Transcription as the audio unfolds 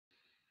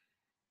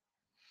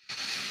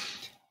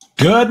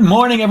Good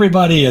morning,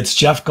 everybody. It's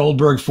Jeff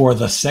Goldberg for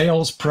the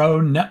Sales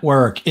Pro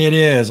Network. It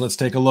is, let's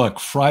take a look,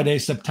 Friday,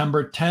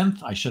 September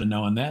 10th. I should have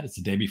known that. It's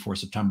the day before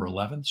September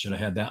 11th. Should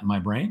have had that in my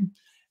brain.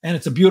 And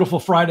it's a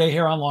beautiful Friday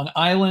here on Long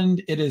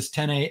Island. It is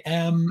 10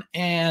 a.m.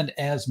 And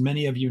as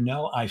many of you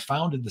know, I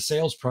founded the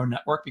Sales Pro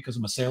Network because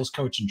I'm a sales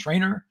coach and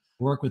trainer.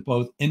 I work with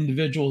both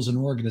individuals and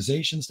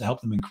organizations to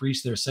help them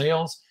increase their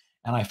sales.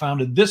 And I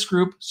founded this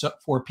group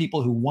for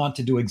people who want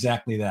to do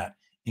exactly that.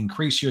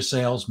 Increase your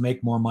sales,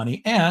 make more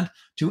money, and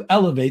to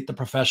elevate the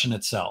profession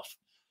itself.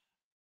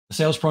 The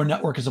Sales Pro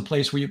Network is a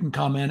place where you can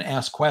come in,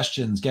 ask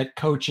questions, get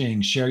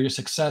coaching, share your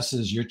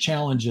successes, your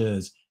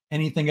challenges,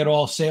 anything at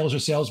all sales or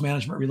sales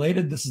management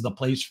related. This is the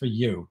place for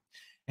you.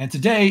 And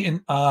today,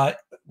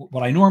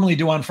 what I normally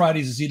do on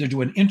Fridays is either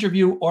do an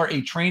interview or a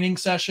training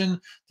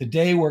session.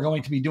 Today, we're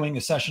going to be doing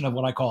a session of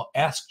what I call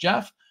Ask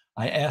Jeff.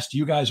 I asked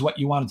you guys what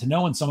you wanted to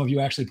know, and some of you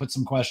actually put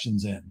some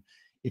questions in.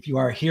 If you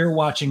are here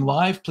watching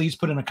live, please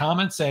put in a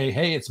comment, say,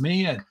 hey, it's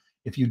me. And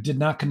if you did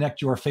not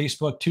connect your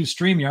Facebook to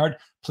StreamYard,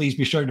 please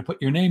be sure to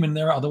put your name in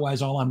there.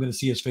 Otherwise, all I'm going to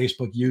see is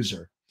Facebook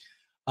user.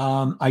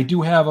 I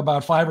do have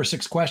about 5 or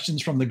 6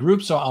 questions from the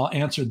group, so I'll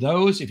answer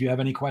those. If you have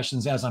any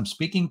questions as I'm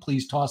speaking,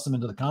 please toss them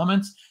into the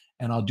comments,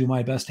 and I'll do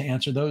my best to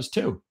answer those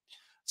too.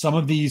 Some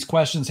of these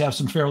questions have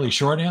some fairly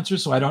short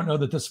answers, so I don't know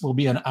that this will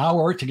be an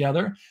hour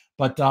together,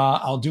 but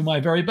I'll do my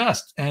very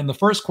best. And the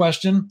first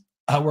question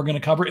we're going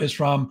to cover is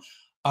from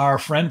our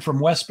friend from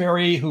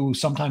Westbury, who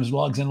sometimes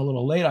logs in a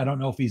little late. I don't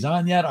know if he's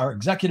on yet. Our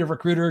executive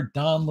recruiter,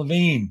 Don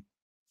Levine.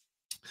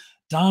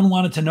 Don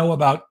wanted to know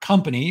about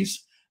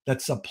companies that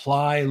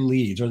supply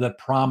leads or that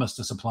promise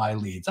to supply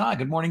leads.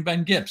 Good morning,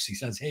 Ben Gibbs. He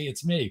says, hey,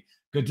 it's me.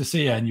 Good to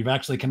see you. And you've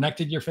actually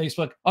connected your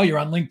Facebook. Oh, you're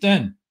on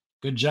LinkedIn.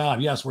 Good job.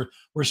 Yes,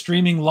 we're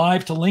streaming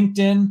live to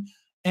LinkedIn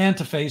and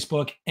to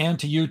Facebook and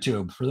to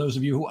YouTube. For those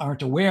of you who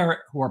aren't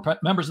aware, who are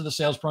members of the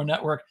Sales Pro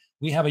Network,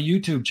 we have a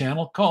YouTube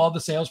channel called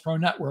the Sales Pro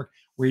Network,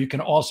 where you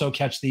can also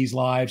catch these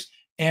lives,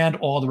 and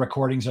all the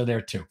recordings are there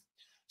too.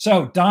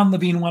 So Don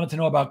Levine wanted to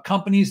know about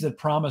companies that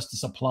promise to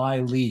supply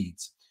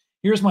leads.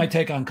 Here's my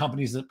take on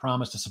companies that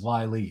promise to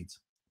supply leads.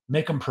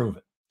 Make them prove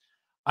it.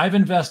 I've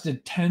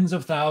invested tens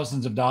of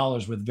thousands of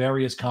dollars with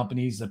various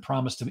companies that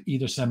promise to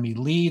either send me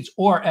leads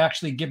or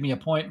actually give me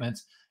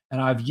appointments, and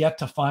I've yet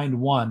to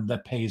find one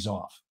that pays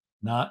off.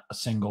 Not a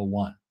single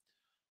one.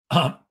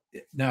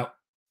 Now,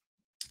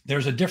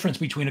 there's a difference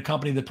between a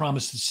company that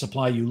promises to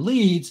supply you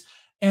leads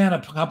and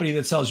a company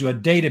that sells you a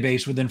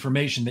database with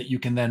information that you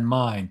can then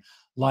mine,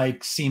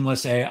 like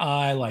Seamless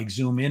AI, like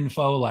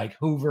ZoomInfo, like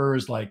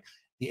Hoovers, like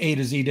the A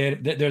to Z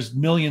data. There's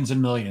millions and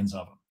millions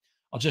of them.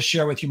 I'll just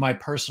share with you my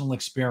personal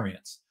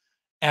experience.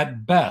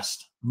 At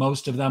best,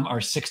 most of them are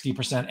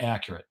 60%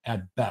 accurate,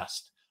 at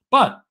best.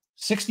 But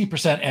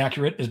 60%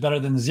 accurate is better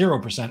than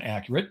 0%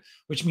 accurate,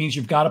 which means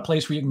you've got a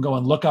place where you can go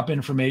and look up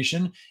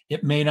information.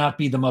 It may not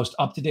be the most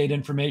up-to-date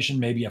information.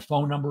 Maybe a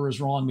phone number is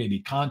wrong.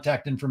 Maybe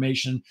contact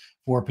information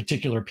for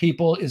particular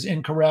people is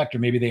incorrect, or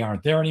maybe they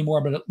aren't there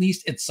anymore, but at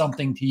least it's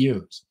something to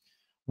use.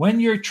 When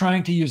you're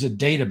trying to use a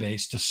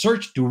database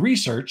to do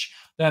research,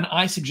 then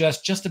I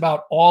suggest just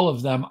about all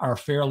of them are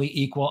fairly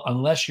equal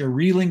unless you're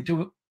really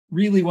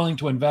willing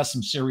to invest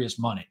some serious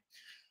money.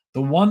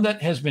 The one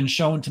that has been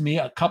shown to me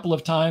a couple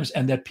of times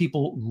and that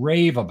people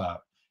rave about,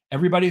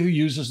 everybody who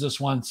uses this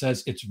one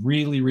says it's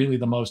really, really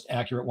the most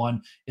accurate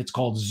one. It's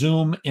called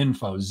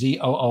ZoomInfo,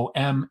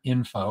 Z-O-O-M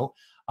Info.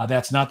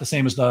 That's not the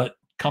same as the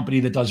company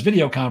that does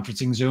video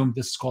conferencing, Zoom.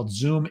 This is called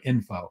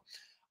ZoomInfo.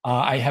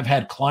 I have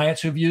had clients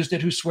who've used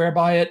it who swear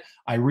by it.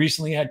 I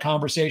recently had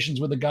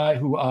conversations with a guy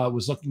who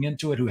was looking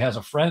into it, who has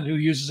a friend who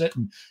uses it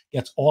and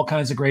gets all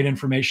kinds of great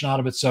information out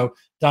of it. So,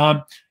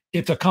 Don,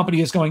 if a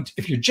company is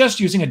if you're just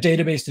using a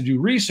database to do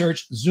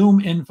research,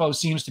 ZoomInfo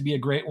seems to be a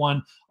great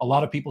one. A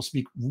lot of people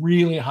speak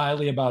really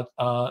highly about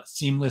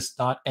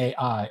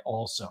Seamless.ai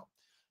also.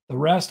 The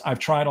rest, I've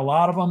tried a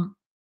lot of them.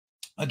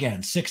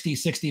 Again, 60,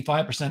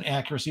 65%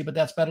 accuracy, but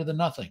that's better than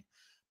nothing.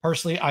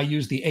 Personally, I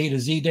use the A to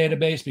Z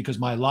database because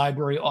my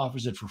library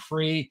offers it for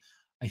free.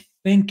 I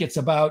think it's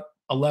about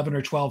 $11,000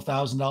 or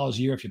 $12,000 a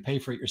year if you pay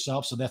for it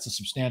yourself. So that's a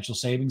substantial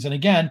savings. And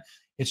again,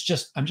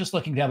 I'm just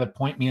looking to have it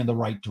point me in the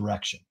right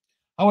direction.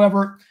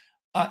 However,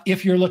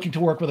 if you're looking to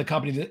work with a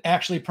company that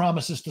actually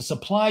promises to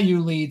supply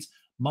you leads,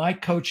 my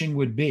coaching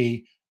would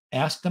be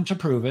ask them to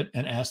prove it,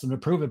 and ask them to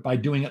prove it by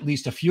doing at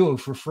least a few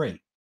for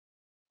free.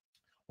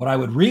 What I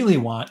would really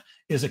want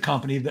is a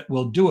company that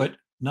will do it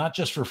not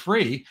just for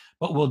free,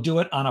 but will do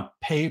it on a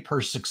pay per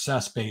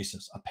success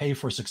basis, a pay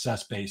for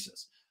success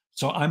basis.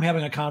 So I'm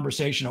having a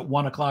conversation at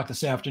 1 o'clock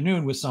this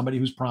afternoon with somebody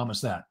who's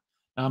promised that.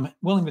 Now, I'm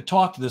willing to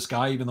talk to this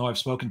guy, even though I've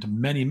spoken to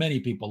many, many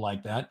people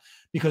like that,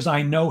 because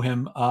I know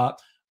him.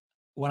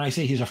 When I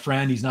say he's a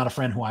friend, he's not a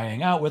friend who I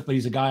hang out with, but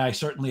he's a guy I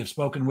certainly have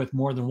spoken with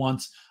more than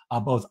once,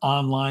 both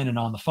online and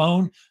on the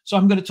phone. So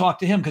I'm going to talk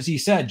to him because he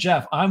said,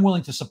 Jeff, I'm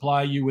willing to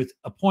supply you with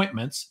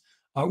appointments,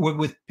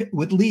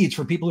 with leads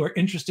for people who are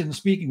interested in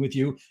speaking with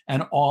you.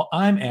 And all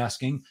I'm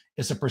asking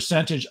is a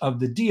percentage of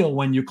the deal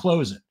when you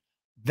close it.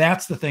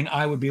 That's the thing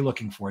I would be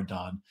looking for,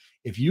 Don.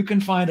 If you can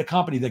find a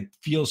company that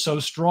feels so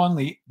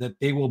strongly that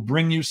they will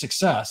bring you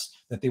success,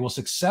 that they will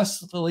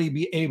successfully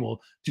be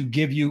able to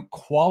give you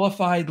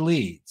qualified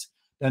leads,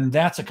 then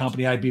that's a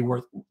company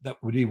that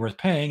would be worth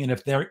paying. And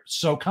if they're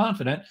so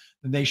confident,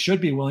 then they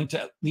should be willing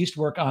to at least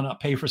work on a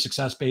pay for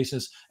success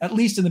basis, at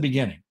least in the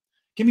beginning.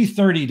 Give me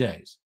 30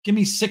 days. Give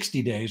me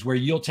 60 days where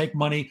you'll take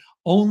money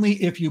only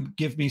if you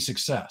give me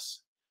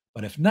success.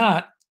 But if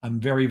not, I'm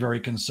very,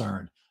 very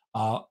concerned.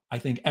 I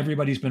think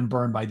everybody's been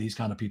burned by these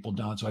kind of people,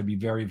 Don, so I'd be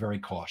very, very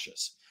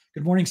cautious.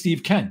 Good morning,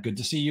 Steve Kent. Good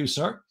to see you,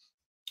 sir.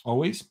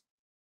 Always.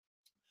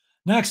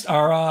 Next,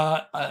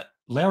 our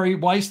Larry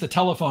Weiss, the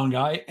telephone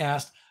guy,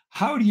 asked,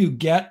 how do you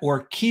get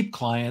or keep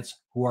clients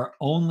who are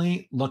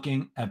only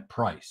looking at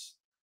price?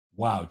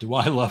 Wow, do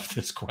I love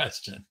this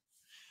question.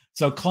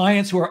 So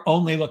clients who are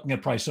only looking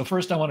at price. So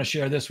first, I want to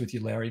share this with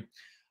you, Larry.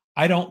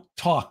 I don't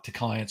talk to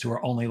clients who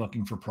are only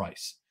looking for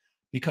price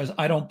because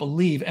I don't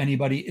believe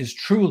anybody is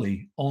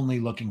truly only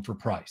looking for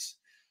price.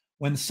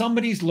 When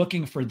somebody's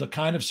looking for the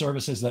kind of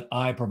services that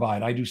I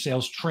provide, I do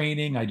sales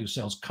training, I do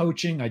sales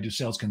coaching, I do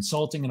sales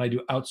consulting, and I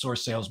do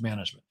outsourced sales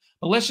management.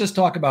 But let's just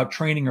talk about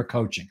training or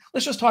coaching.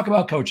 Let's just talk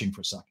about coaching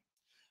for a second.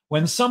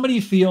 When somebody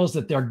feels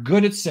that they're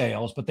good at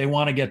sales, but they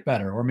want to get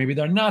better, or maybe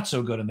they're not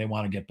so good and they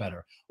want to get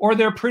better, or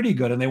they're pretty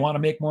good and they want to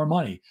make more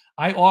money.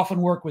 I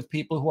often work with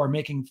people who are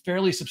making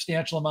fairly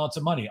substantial amounts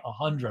of money,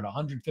 $100,000,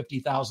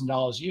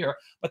 $150,000 a year,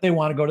 but they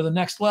want to go to the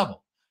next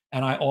level.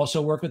 And I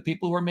also work with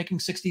people who are making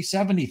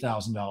 $60,000,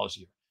 $70,000 a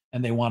year,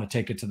 and they want to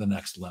take it to the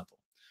next level.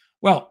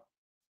 Well,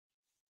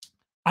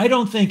 I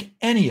don't think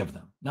any of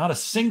them, not a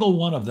single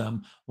one of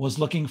them, was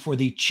looking for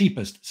the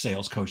cheapest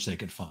sales coach they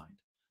could find,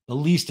 the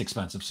least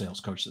expensive sales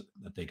coach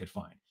that they could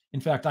find. In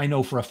fact, I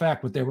know for a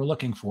fact what they were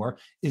looking for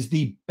is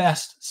the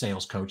best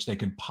sales coach they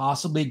could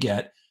possibly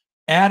get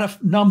at a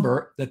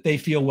number that they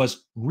feel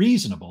was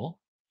reasonable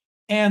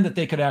and that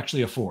they could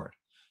actually afford.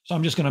 So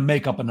I'm just going to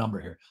make up a number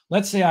here.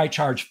 Let's say I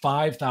charge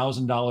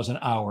 $5,000 an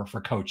hour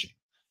for coaching.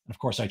 And of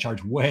course, I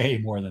charge way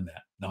more than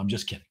that. No, I'm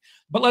just kidding.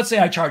 But let's say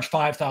I charge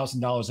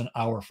 $5,000 an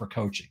hour for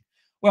coaching.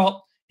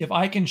 Well, if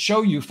I can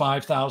show you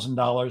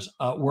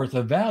 $5,000 worth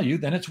of value,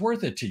 then it's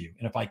worth it to you.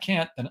 And if I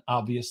can't, then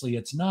obviously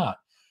it's not.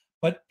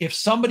 But if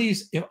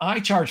I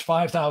charge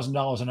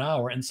 $5,000 an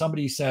hour and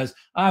somebody says,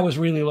 I was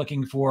really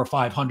looking for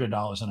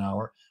 $500 an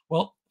hour,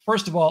 well,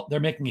 first of all, they're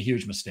making a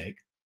huge mistake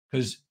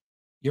because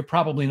you're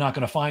probably not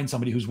going to find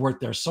somebody who's worth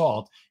their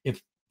salt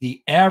if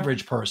the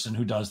average person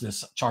who does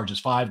this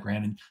charges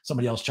 $5,000 and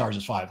somebody else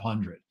charges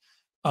 500.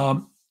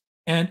 And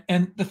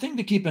the thing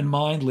to keep in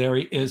mind,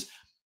 Larry, is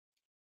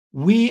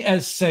we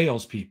as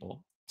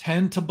salespeople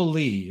tend to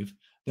believe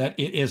that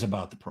it is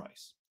about the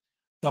price.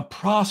 The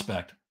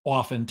prospect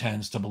often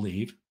tends to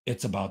believe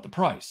it's about the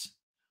price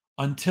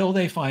until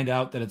they find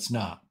out that it's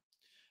not.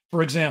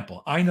 For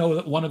example, I know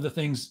that one of the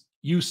things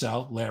you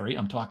sell, Larry,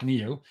 I'm talking to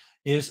you,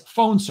 is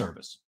phone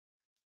service.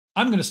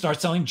 I'm going to start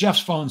selling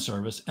Jeff's phone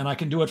service, and I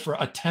can do it for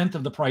 1/10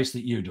 of the price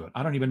that you do it.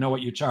 I don't even know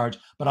what you charge,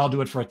 but I'll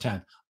do it for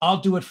 1/10. I'll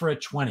do it for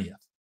 1/20.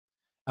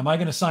 Am I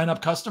going to sign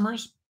up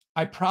customers?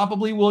 I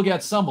probably will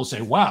get some will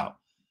say, wow,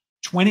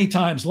 20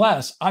 times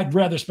less. I'd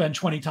rather spend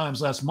 20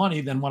 times less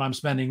money than what I'm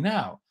spending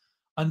now.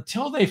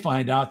 Until they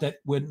find out that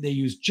when they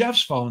use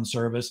Jeff's phone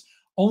service,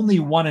 only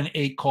 1 in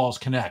 8 calls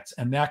connect,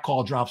 and that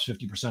call drops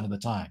 50% of the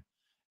time.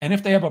 And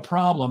if they have a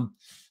problem,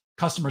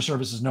 customer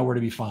service is nowhere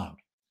to be found.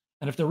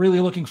 And if they're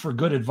really looking for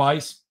good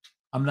advice,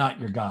 I'm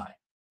not your guy,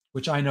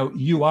 which I know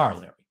you are,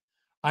 Larry.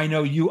 I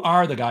know you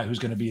are the guy who's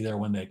going to be there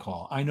when they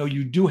call. I know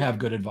you do have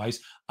good advice.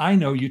 I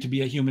know you to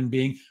be a human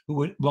being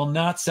who will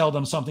not sell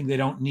them something they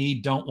don't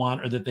need, don't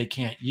want, or that they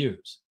can't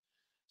use.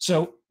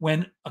 So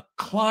when a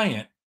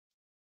client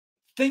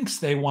thinks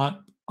they want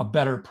a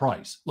better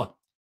price, look,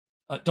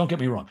 don't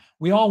get me wrong.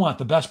 We all want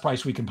the best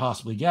price we can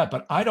possibly get,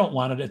 but I don't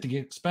want it at the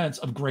expense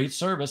of great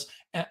service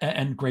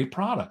and great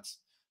products.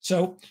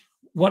 So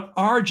what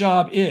our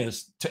job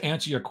is, to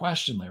answer your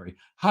question, Larry,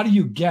 how do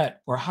you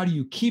get or how do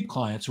you keep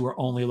clients who are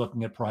only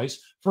looking at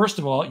price? First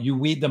of all, you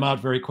weed them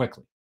out very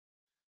quickly,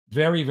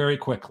 very, very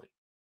quickly.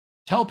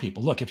 Tell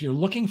people, look, if you're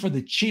looking for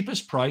the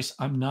cheapest price,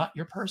 I'm not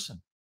your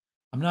person.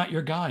 I'm not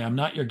your guy. I'm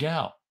not your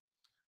gal.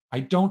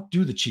 I don't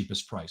do the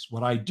cheapest price.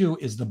 What I do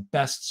is the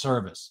best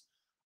service.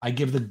 I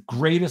give the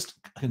greatest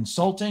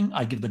consulting.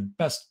 I give the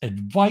best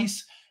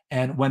advice.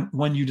 And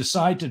when you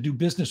decide to do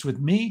business with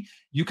me,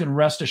 you can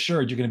rest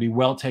assured you're going to be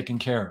well taken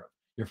care of.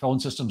 Your phone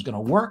system's going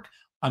to work.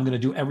 I'm going to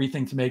do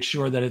everything to make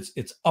sure that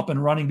it's up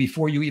and running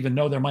before you even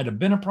know there might have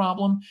been a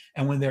problem.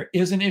 And when there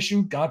is an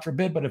issue, God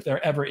forbid, but if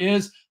there ever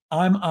is,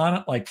 I'm on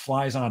it like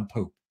flies on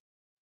poop.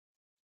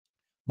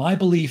 My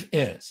belief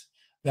is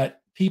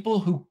that people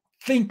who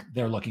think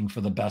they're looking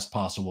for the best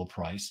possible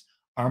price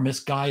are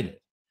misguided.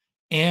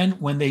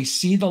 And when they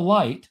see the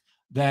light,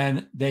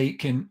 then they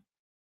can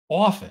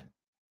often,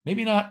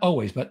 maybe not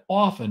always, but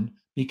often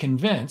be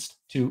convinced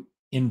to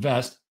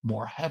invest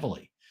more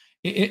heavily.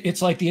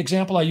 It's like the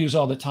example I use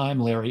all the time,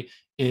 Larry,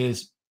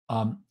 is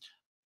I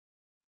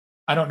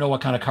I don't know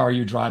what kind of car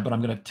you drive, but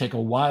I'm going to take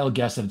a wild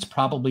guess that it's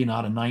probably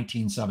not a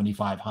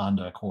 1975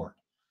 Honda Accord.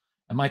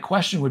 And my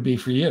question would be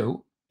for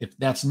you, if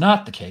that's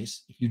not the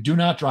case, if you do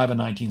not drive a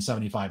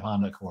 1975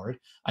 Honda Accord,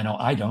 I know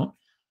I don't,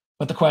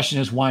 but the question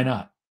is, why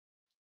not?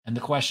 And the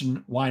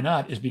question, why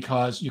not, is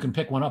because you can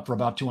pick one up for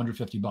about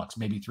 250 bucks,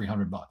 maybe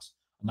 300 bucks.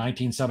 A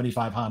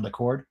 1975 Honda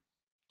Accord,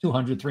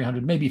 200,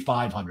 300, maybe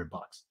 500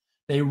 bucks.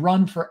 They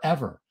run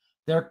forever.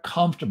 They're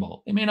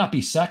comfortable. They may not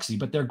be sexy,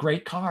 but they're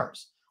great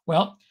cars.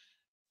 Well,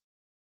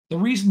 the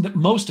reason that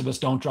most of us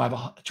don't drive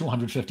a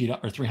 $250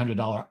 or $300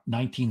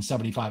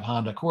 1975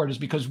 Honda Accord is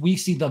because we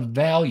see the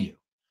value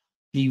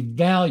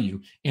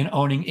in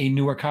owning a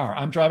newer car.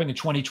 I'm driving a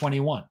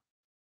 2021.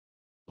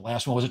 The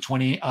last one was a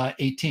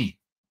 2018.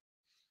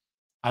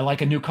 I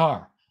like a new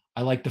car.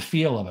 I like the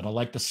feel of it. I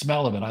like the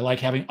smell of it. I like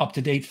having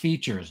up-to-date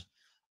features.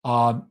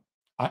 I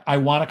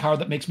want a car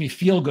that makes me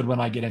feel good when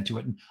I get into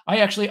it. And I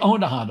actually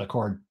owned a Honda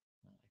Accord,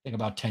 I think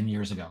about 10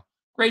 years ago.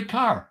 Great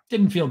car.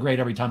 Didn't feel great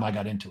every time I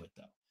got into it,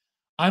 though.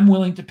 I'm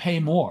willing to pay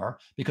more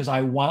because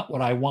I want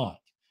what I want.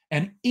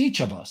 And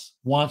each of us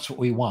wants what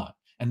we want.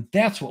 And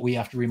that's what we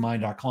have to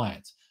remind our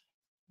clients.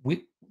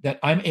 That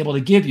I'm able to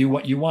give you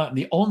what you want. And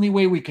the only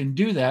way we can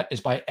do that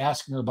is by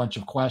asking a bunch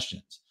of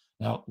questions.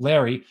 Now,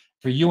 Larry,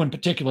 for you in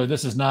particular,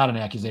 this is not an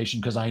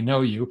accusation because I know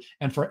you.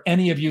 And for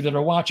any of you that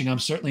are watching, I'm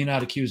certainly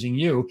not accusing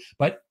you.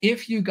 But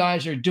if you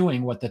guys are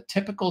doing what the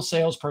typical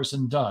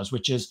salesperson does,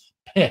 which is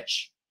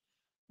pitch,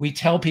 we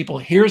tell people,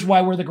 here's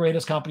why we're the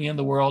greatest company in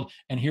the world,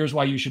 and here's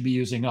why you should be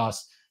using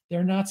us.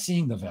 They're not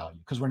seeing the value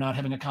because we're not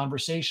having a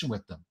conversation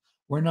with them.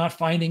 We're not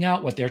finding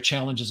out what their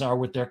challenges are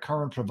with their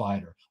current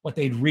provider, what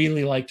they'd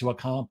really like to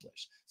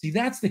accomplish. See,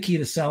 that's the key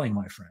to selling,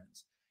 my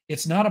friends.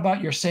 It's not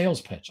about your sales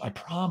pitch, I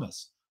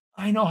promise.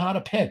 I know how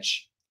to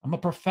pitch. I'm a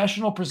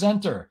professional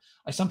presenter.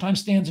 I sometimes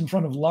stand in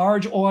front of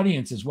large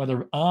audiences,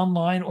 whether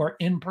online or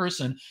in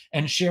person,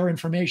 and share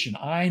information.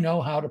 I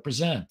know how to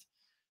present.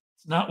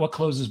 It's not what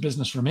closes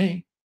business for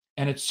me.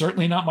 And it's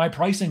certainly not my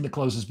pricing that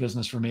closes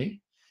business for me.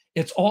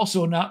 It's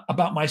also not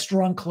about my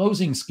strong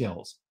closing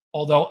skills,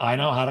 although I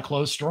know how to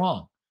close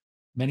strong.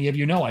 Many of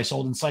you know I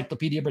sold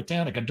Encyclopedia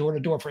Britannica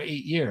door-to-door for 8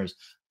 years.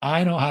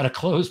 I know how to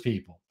close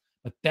people,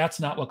 but that's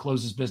not what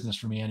closes business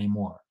for me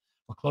anymore.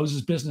 What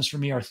closes business for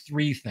me are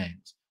 3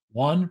 things.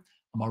 1,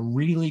 I'm a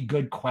really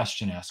good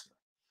question asker.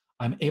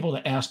 I'm able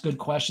to ask good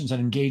questions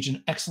and engage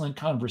in excellent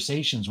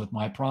conversations with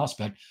my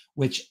prospect,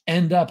 which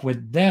end up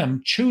with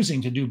them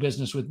choosing to do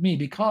business with me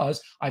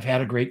because I've had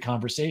a great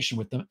conversation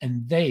with them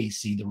and they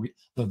see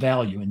the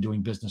value in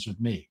doing business with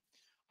me.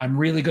 I'm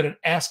really good at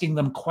asking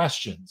them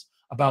questions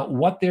about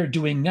what they're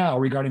doing now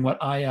regarding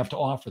what I have to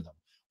offer them.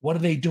 What are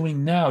they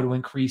doing now to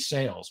increase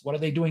sales? What are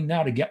they doing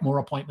now to get more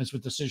appointments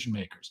with decision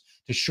makers,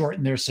 to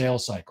shorten their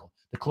sales cycle,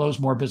 to close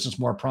more business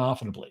more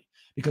profitably?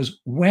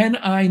 Because when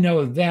I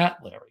know that,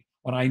 Larry,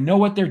 when I know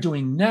what they're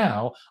doing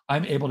now,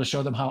 I'm able to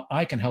show them how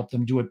I can help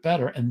them do it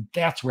better. And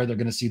that's where they're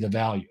going to see the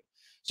value.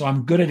 So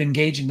I'm good at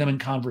engaging them in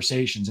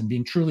conversations and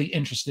being truly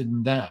interested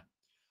in them.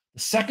 The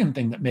second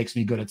thing that makes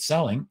me good at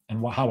selling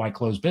and how I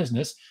close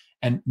business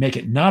and make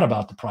it not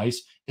about the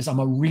price is I'm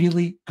a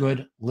really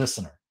good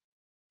listener.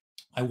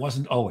 I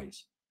wasn't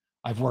always.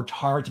 I've worked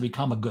hard to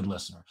become a good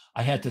listener.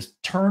 I had to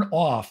turn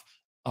off,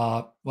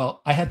 I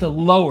had to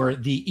lower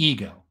the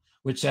ego,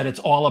 which said it's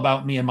all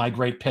about me and my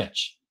great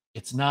pitch.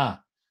 It's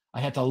not. I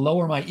had to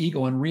lower my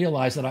ego and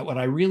realize that what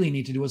I really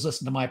need to do is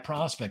listen to my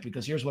prospect,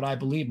 because here's what I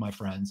believe, my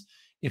friends.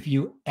 If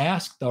you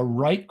ask the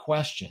right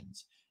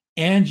questions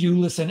and you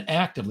listen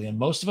actively, and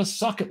most of us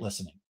suck at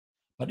listening,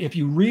 but if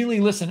you really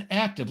listen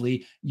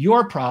actively,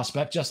 your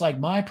prospect, just like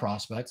my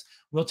prospects,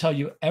 will tell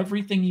you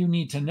everything you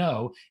need to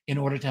know in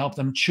order to help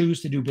them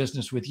choose to do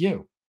business with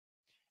you.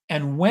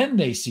 And when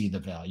they see the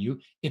value,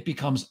 it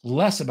becomes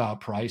less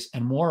about price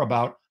and more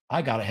about,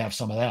 I got to have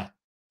some of that.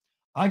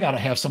 I got to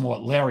have some of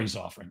what Larry's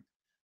offering,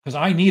 because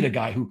I need a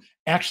guy who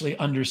actually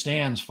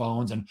understands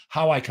phones and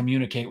how I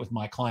communicate with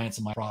my clients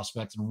and my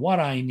prospects and what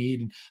I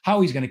need and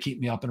how he's going to keep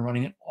me up and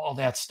running and all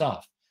that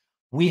stuff.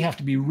 We have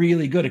to be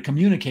really good at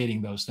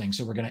communicating those things.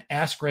 So we're going to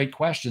ask great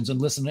questions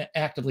and listen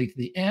actively to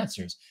the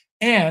answers.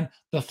 And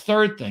the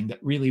third thing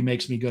that really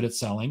makes me good at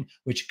selling,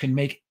 which can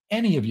make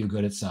any of you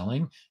good at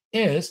selling,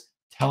 is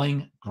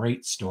telling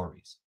great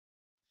stories.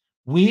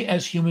 We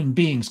as human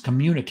beings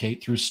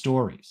communicate through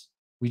stories.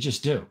 We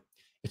just do.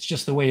 It's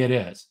just the way it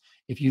is.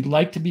 If you'd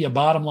like to be a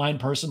bottom line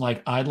person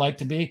like I'd like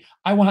to be,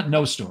 I want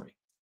no story,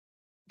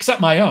 except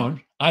my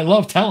own. I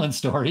love telling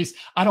stories.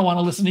 I don't want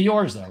to listen to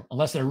yours, though,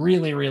 unless they're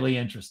really, really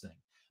interesting.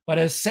 But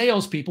as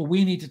salespeople,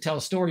 we need to tell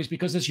stories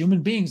because as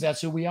human beings,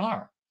 that's who we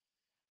are.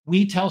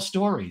 We tell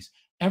stories.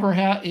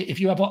 If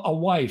you have a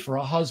wife or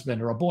a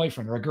husband or a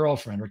boyfriend or a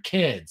girlfriend or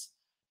kids,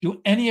 do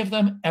any of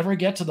them ever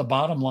get to the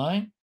bottom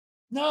line?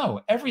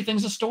 No,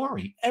 everything's a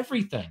story,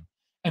 everything.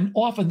 And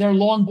often they're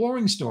long,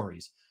 boring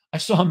stories. I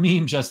saw a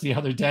meme just the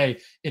other day.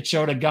 It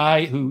showed a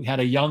guy who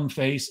had a young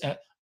face.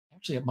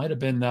 Actually, it might have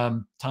been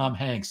Tom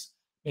Hanks.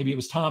 Maybe it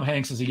was Tom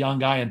Hanks as a young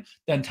guy, and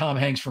then Tom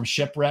Hanks from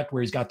Shipwreck,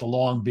 where he's got the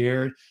long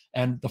beard.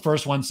 And the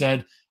first one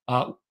said,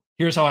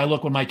 Here's how I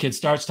look when my kid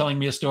starts telling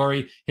me a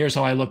story. Here's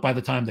how I look by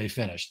the time they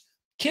finished.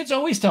 Kids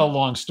always tell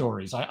long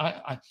stories.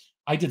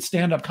 I did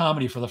stand-up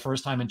comedy for the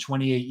first time in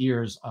 28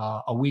 years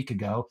a week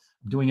ago.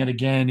 I'm doing it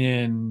again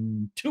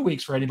in 2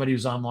 weeks for anybody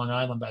who's on Long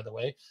Island, by the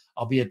way.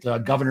 I'll be at the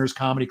Governor's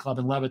Comedy Club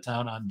in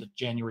Levittown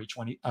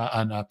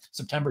on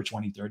September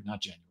 23rd,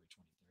 not January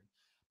 23rd.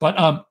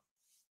 But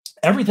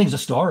everything's a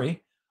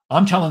story.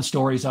 I'm telling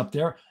stories up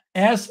there.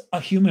 As a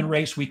human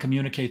race, we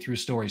communicate through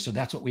stories. So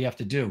that's what we have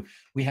to do.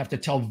 We have to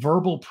tell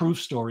verbal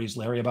proof stories,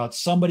 Larry, about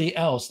somebody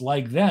else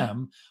like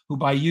them who,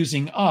 by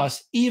using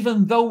us,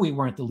 even though we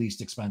weren't the least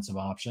expensive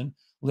option,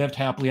 lived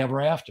happily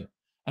ever after.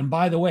 And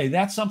by the way,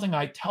 that's something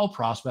I tell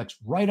prospects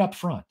right up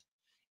front.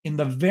 In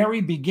the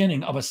very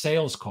beginning of a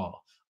sales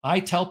call, I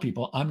tell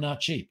people I'm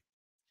not cheap.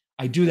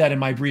 I do that in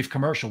my brief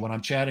commercial when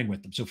I'm chatting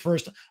with them. So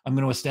first, I'm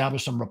going to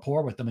establish some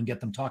rapport with them and get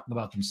them talking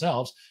about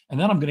themselves. And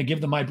then I'm going to give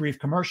them my brief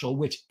commercial,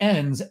 which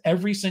ends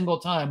every single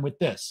time with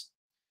this.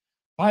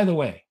 By the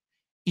way,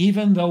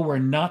 even though we're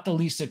not the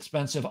least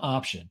expensive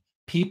option,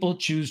 people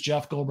choose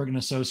Jeff Goldberg and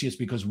Associates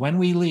because when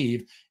we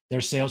leave,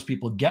 their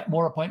salespeople get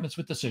more appointments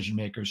with decision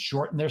makers,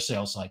 shorten their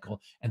sales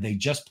cycle, and they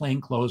just plain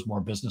close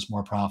more business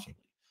more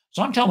profitably.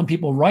 So I'm telling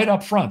people right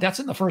up front, that's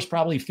in the first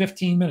probably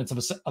 15 minutes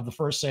of the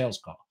first sales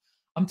call.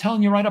 I'm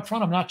telling you right up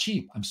front, I'm not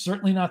cheap. I'm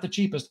certainly not the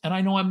cheapest. And I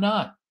know I'm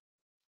not.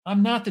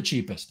 I'm not the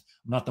cheapest.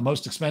 I'm not the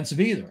most expensive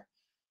either.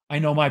 I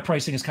know my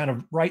pricing is kind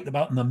of right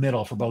about in the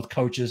middle for both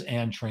coaches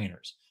and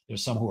trainers.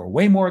 There's some who are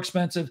way more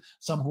expensive,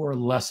 some who are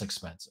less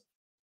expensive.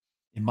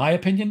 In my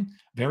opinion,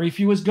 very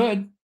few is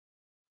good,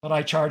 but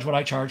I charge what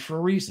I charge for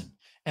a reason.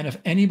 And if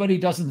anybody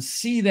doesn't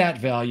see that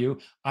value,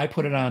 I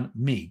put it on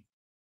me,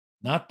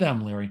 not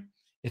them, Larry.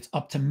 It's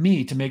up to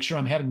me to make sure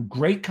I'm having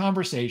great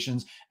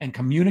conversations and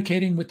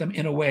communicating with them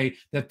in a way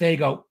that they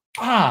go,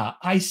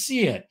 I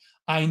see it.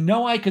 I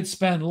know I could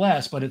spend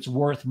less, but it's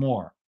worth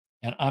more,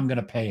 and I'm going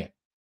to pay it.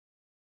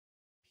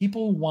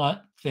 People want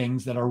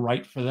things that are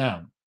right for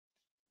them.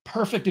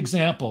 Perfect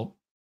example,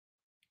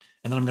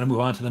 and then I'm going to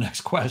move on to the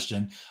next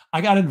question.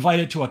 I got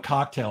invited to a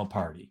cocktail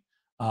party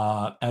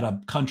at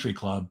a country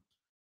club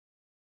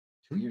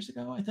 2 years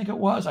ago, I think it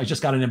was. I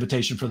just got an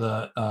invitation for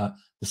the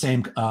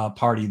same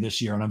party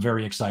this year, and I'm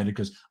very excited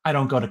because I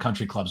don't go to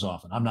country clubs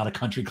often. I'm not a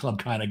country club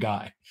kind of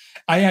guy.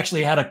 I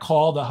actually had to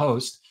call the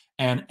host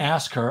and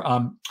ask her,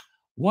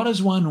 what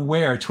does one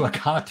wear to a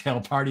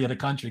cocktail party at a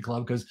country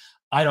club? Because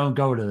I don't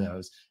go to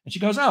those. And she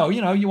goes, oh,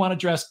 you want to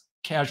dress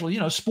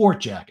casual,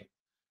 sport jacket.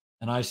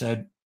 And I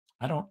said,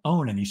 I don't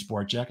own any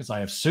sport jackets.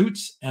 I have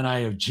suits and I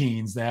have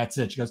jeans. That's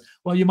it. She goes,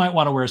 well, you might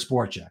want to wear a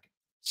sport jacket.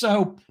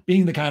 So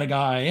being the kind of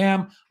guy I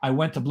am, I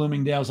went to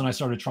Bloomingdale's and I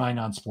started trying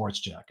on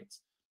sports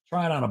jackets.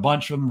 Tried on a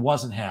bunch of them,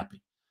 wasn't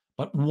happy.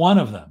 But one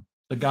of them,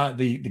 the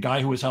guy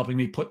who was helping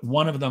me put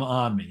one of them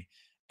on me.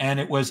 And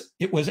it was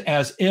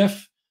as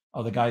if,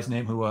 the guy's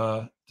name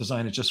who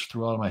designed it just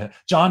threw out of my head,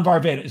 John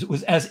Varvatos. It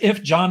was as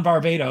if John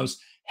Varvatos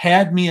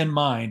had me in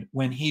mind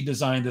when he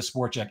designed the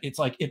sport jacket. It's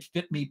like it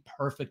fit me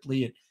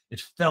perfectly.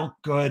 It felt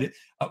good.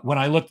 When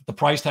I looked at the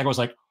price tag, I was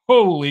like,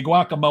 holy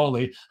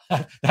guacamole,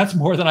 that's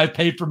more than I've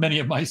paid for many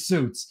of my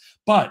suits.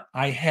 But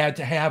I had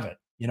to have it.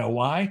 You know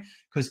why?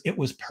 Because it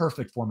was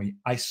perfect for me.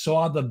 I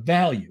saw the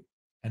value.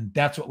 And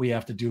that's what we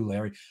have to do,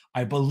 Larry.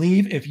 I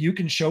believe if you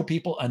can show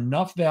people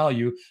enough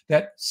value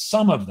that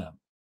some of them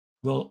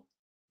will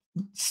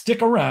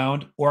stick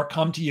around or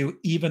come to you,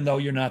 even though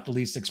you're not the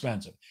least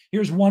expensive.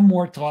 Here's one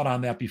more thought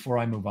on that before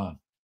I move on.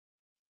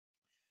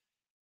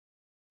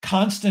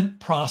 Constant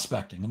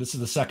prospecting. And this is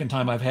the second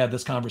time I've had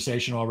this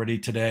conversation already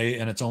today,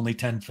 and it's only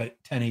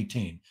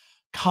 10:18.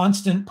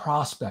 Constant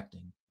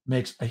prospecting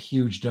makes a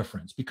huge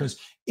difference, because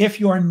if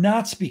you're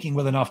not speaking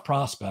with enough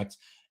prospects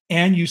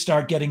and you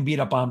start getting beat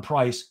up on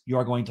price,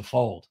 you're going to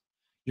fold.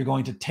 You're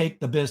going to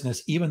take the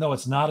business, even though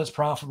it's not as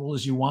profitable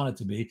as you want it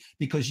to be,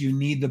 because you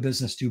need the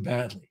business too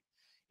badly.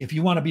 If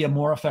you want to be a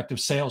more effective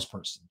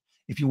salesperson,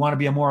 if you want to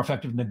be a more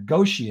effective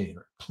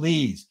negotiator,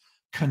 please,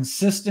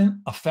 consistent,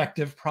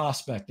 effective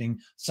prospecting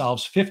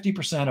solves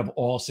 50% of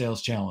all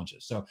sales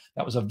challenges. So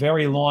that was a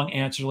very long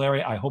answer,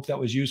 Larry. I hope that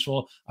was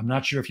useful. I'm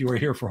not sure if you were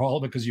here for all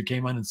of it because you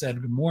came on and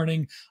said good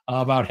morning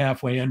about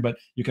halfway in, but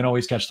you can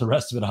always catch the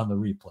rest of it on the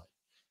replay.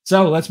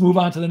 So let's move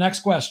on to the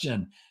next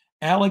question.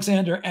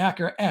 Alexander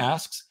Acker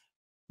asks,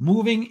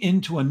 moving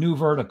into a new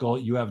vertical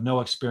you have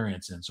no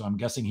experience in. So I'm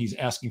guessing he's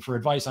asking for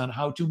advice on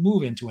how to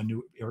move into a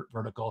new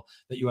vertical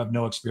that you have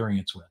no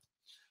experience with.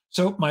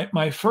 So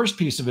my first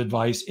piece of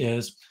advice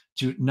is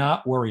to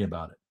not worry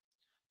about it.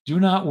 Do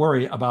not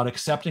worry about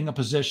accepting a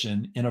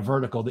position in a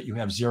vertical that you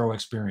have zero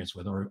experience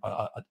with, or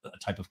a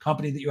type of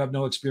company that you have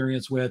no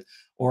experience with,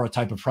 or a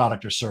type of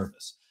product or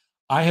service.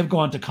 I have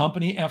gone to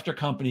company after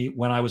company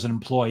when I was an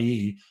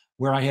employee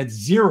where I had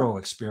zero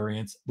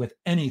experience with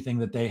anything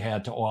that they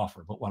had to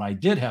offer. But what I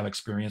did have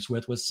experience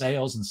with was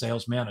sales and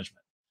sales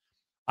management.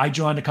 I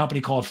joined a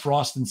company called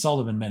Frost &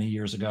 Sullivan many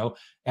years ago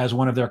as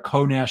one of their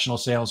co-national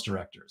sales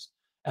directors.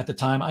 At the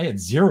time, I had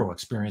zero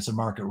experience in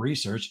market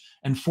research.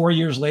 And 4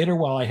 years later,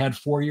 while I had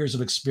 4 years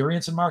of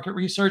experience in market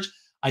research,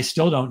 I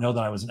still don't know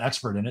that I was an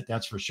expert in it,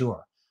 that's for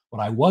sure.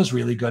 What I was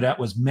really good at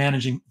was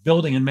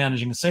building and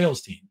managing a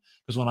sales team.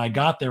 Because when I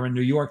got there in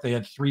New York, they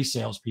had 3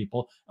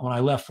 salespeople. And when I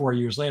left 4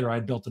 years later, I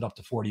built it up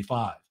to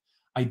 45.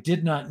 I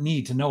did not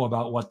need to know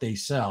about what they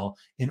sell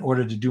in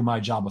order to do my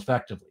job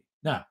effectively.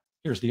 Now,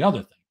 here's the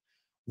other thing.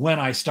 When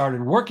I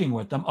started working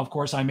with them, of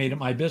course, I made it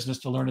my business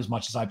to learn as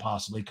much as I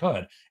possibly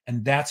could.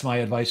 And that's my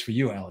advice for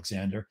you,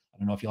 Alexander. I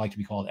don't know if you like to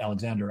be called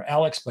Alexander or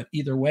Alex, but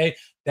either way,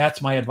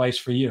 that's my advice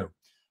for you.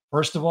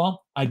 First of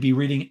all, I'd be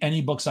reading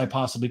any books I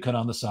possibly could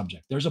on the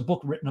subject. There's a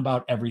book written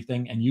about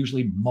everything, and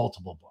usually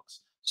multiple books.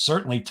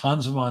 Certainly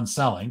tons of them on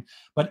selling,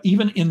 but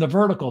even in the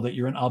vertical that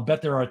you're in, I'll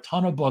bet there are a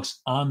ton of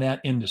books on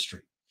that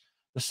industry.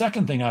 The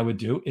second thing I would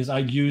do is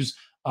I'd use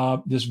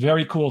this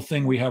very cool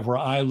thing we have where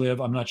I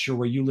live. I'm not sure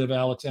where you live,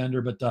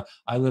 Alexander, but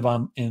I live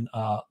in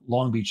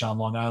Long Beach on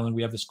Long Island.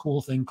 We have this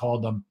cool thing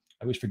called, I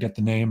always forget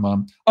the name.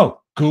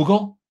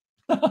 Google.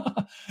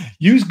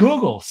 Use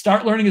Google.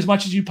 Start learning as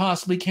much as you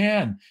possibly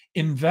can.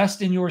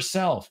 Invest in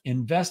yourself.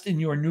 Invest in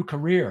your new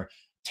career.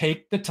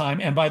 Take the time.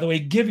 And by the way,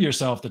 give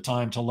yourself the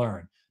time to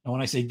learn. Now,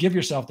 when I say give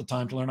yourself the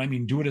time to learn, I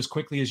mean do it as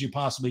quickly as you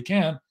possibly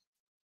can.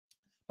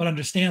 But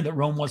understand that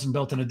Rome wasn't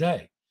built in a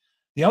day.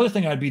 The other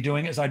thing I'd be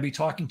doing is I'd be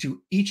talking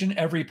to each and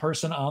every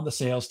person on the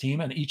sales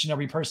team and each and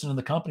every person in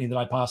the company that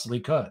I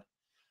possibly could.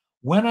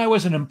 When I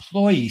was an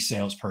employee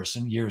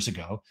salesperson years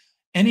ago,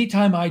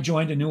 anytime I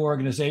joined a new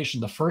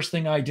organization, the first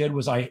thing I did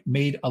was I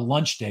made a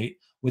lunch date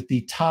with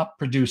the top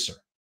producer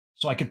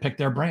so I could pick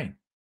their brain.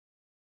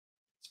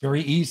 It's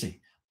very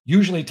easy.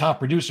 Usually top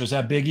producers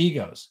have big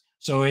egos.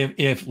 So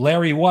if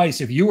Larry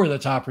Weiss, if you were the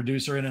top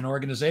producer in an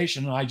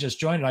organization and I just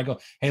joined it, I go,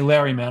 hey,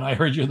 Larry, man, I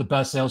heard you're the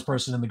best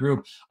salesperson in the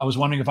group. I was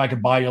wondering if I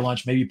could buy your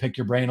lunch, maybe pick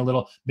your brain a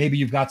little. Maybe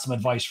you've got some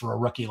advice for a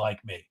rookie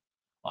like me.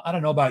 Well, I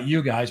don't know about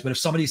you guys, but if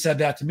somebody said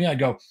that to me, I'd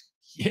go,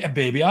 yeah,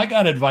 baby, I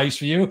got advice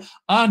for you.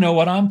 I know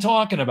what I'm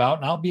talking about,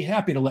 and I'll be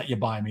happy to let you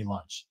buy me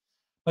lunch.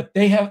 But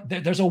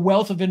there's a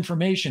wealth of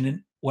information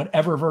in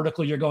whatever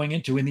vertical you're going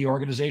into in the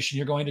organization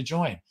you're going to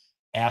join.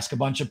 Ask a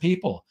bunch of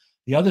people.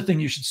 The other thing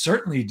you should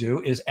certainly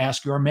do is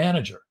ask your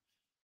manager,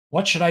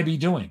 what should I be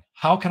doing?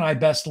 How can I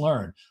best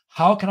learn?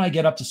 How can I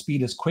get up to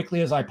speed as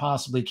quickly as I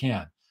possibly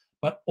can?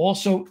 But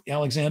also,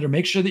 Alexander,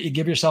 make sure that you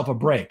give yourself a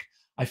break.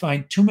 I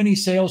find too many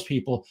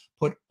salespeople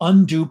put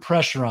undue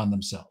pressure on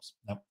themselves.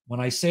 Now, when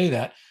I say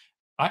that,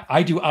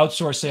 I do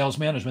outsource sales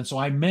management, so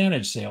I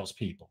manage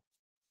salespeople.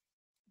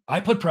 I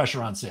put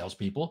pressure on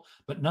salespeople,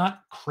 but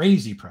not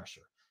crazy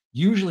pressure.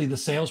 Usually the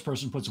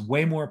salesperson puts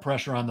way more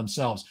pressure on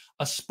themselves,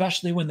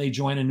 especially when they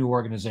join a new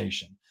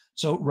organization.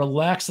 So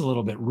relax a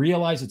little bit.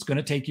 Realize it's going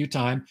to take you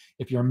time.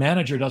 If your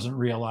manager doesn't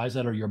realize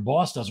that or your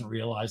boss doesn't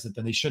realize that,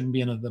 then they shouldn't be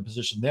in the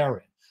position they're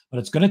in. But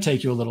it's going to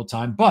take you a little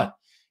time. But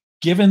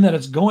given that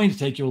it's going to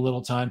take you a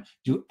little time,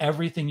 do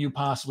everything you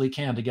possibly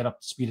can to get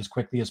up to speed as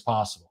quickly as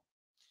possible.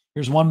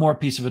 Here's one more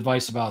piece of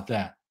advice about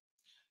that.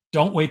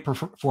 Don't wait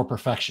for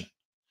perfection.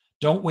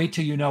 Don't wait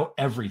till you know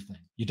everything.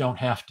 You don't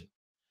have to.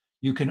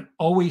 You can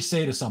always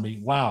say to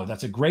somebody, wow,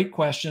 that's a great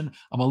question.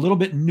 I'm a little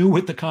bit new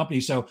with the company,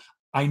 so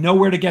I know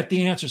where to get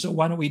the answer. So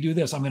why don't we do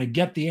this? I'm going to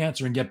get the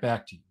answer and get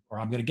back to you. Or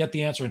I'm going to get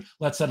the answer and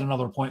let's set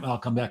another appointment. I'll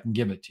come back and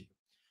give it to you.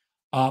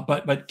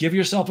 But give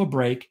yourself a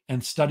break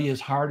and study as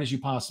hard as you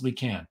possibly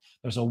can.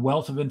 There's a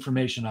wealth of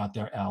information out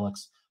there,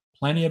 Alex.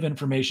 Plenty of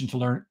information to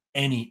learn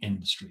any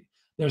industry.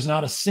 There's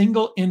not a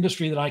single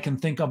industry that I can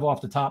think of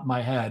off the top of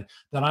my head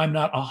that I'm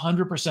not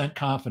 100%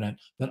 confident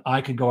that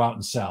I could go out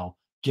and sell,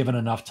 given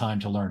enough time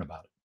to learn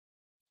about it.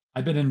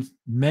 I've been in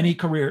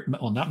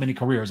not many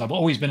careers. I've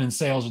always been in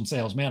sales and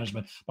sales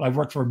management, but I've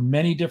worked for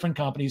many different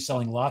companies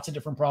selling lots of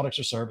different products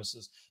or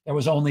services. There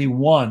was only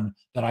one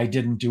that I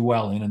didn't do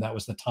well in, and that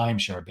was the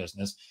timeshare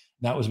business.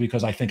 And that was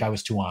because I think I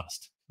was too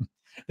honest.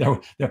 There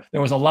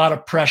was a lot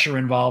of pressure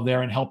involved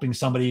there in helping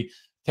somebody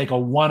take a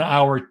 1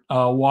 hour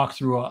walk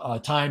through a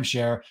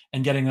timeshare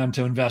and getting them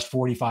to invest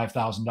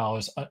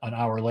 $45,000 an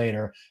hour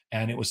later.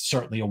 And it was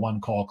certainly a one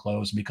call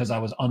close. And because I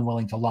was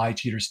unwilling to lie,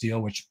 cheat, or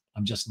steal, which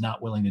I'm just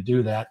not willing to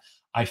do that,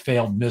 I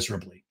failed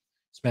miserably.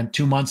 Spent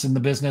 2 months in the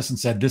business and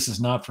said, this is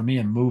not for me,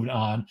 and moved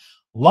on.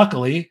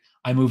 Luckily,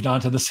 I moved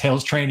on to the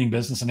sales training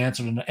business and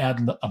answered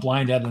a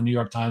blind ad in the New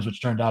York Times,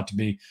 which turned out to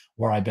be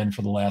where I've been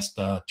for the last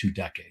 2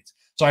 decades.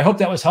 So I hope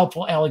that was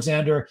helpful,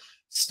 Alexander.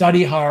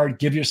 Study hard,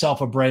 give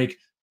yourself a break.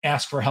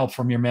 Ask for help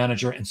from your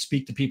manager and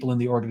speak to people in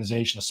the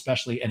organization,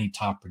 especially any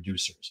top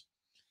producers.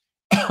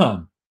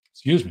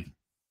 Excuse me.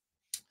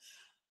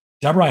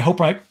 Deborah, I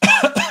hope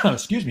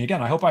excuse me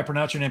again. I hope I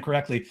pronounced your name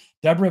correctly.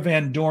 Deborah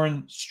Van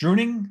Dorn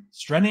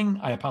Strenning.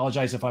 I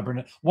apologize if I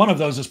pronounce. One of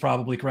those is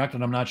probably correct,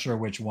 and I'm not sure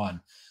which one.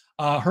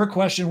 Her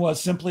question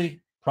was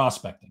simply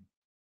prospecting.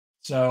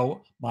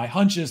 So my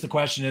hunch is the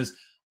question is,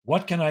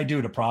 what can I do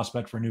to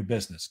prospect for new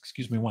business?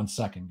 Excuse me 1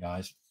 second,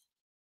 guys.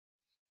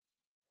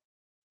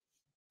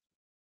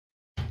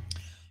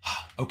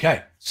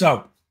 Okay,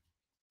 so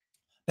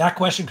that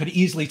question could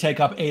easily take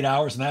up 8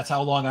 hours, and that's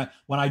how long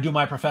when I do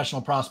my professional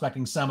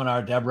prospecting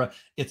seminar, Deborah,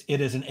 it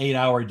is an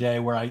 8-hour day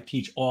where I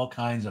teach all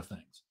kinds of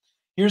things.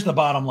 Here's the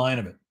bottom line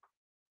of it.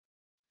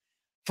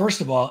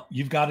 First of all,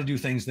 you've got to do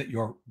things that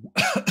you're,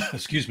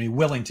 excuse me,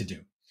 willing to do.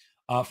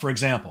 For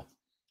example,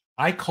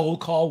 I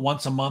cold call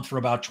once a month for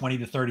about 20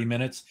 to 30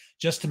 minutes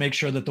just to make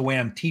sure that the way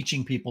I'm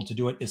teaching people to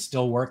do it is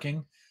still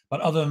working.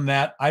 But other than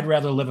that, I'd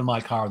rather live in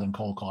my car than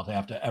cold call to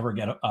have to ever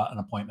get an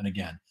appointment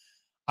again.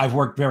 I've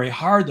worked very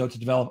hard, though, to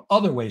develop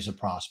other ways of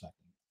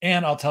prospecting.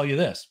 And I'll tell you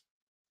this,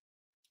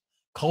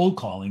 cold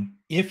calling,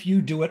 if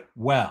you do it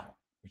well,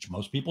 which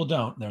most people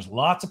don't, there's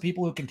lots of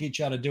people who can teach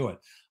you how to do it.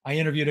 I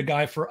interviewed a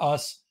guy for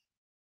us,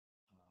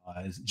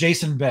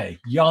 Jason Bay,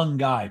 young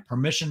guy,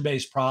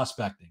 permission-based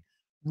prospecting,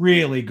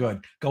 really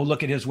good. Go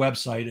look at his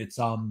website. It's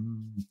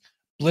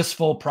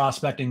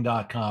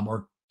blissfulprospecting.com,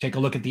 or take a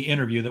look at the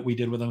interview that we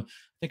did with him, I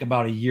think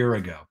about a year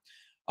ago.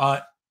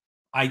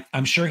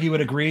 I'm sure he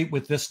would agree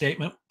with this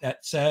statement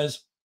that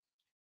says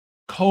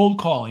cold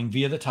calling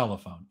via the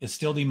telephone is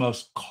still the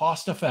most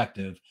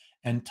cost-effective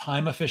and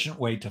time-efficient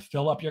way to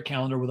fill up your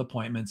calendar with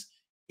appointments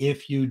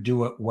if you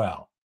do it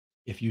well.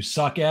 If you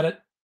suck at it,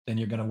 then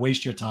you're going to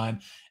waste your time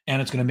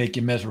and it's going to make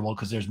you miserable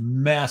because there's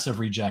massive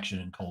rejection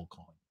in cold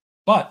calling.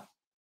 But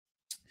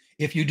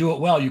if you do it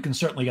well, you can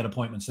certainly get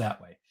appointments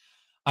that way.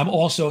 I'm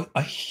also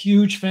a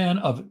huge fan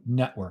of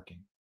networking.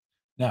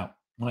 Now,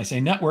 when I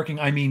say networking,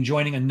 I mean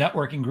joining a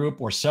networking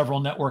group or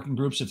several networking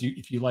groups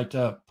if you like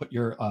to put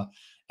your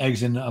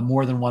eggs in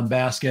more than one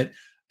basket,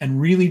 and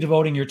really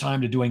devoting your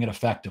time to doing it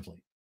effectively.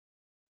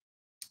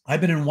 I've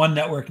been in one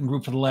networking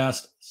group for the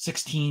last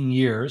 16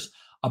 years.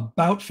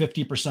 About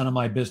 50% of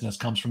my business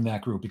comes from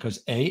that group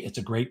because A, it's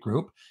a great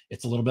group.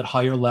 It's a little bit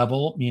higher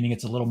level, meaning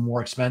it's a little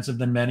more expensive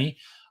than many,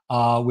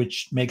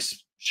 which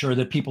makes sure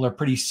that people are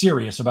pretty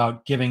serious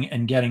about giving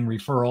and getting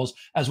referrals,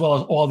 as well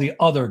as all the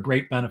other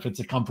great benefits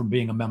that come from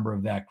being a member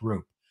of that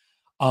group.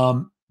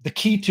 The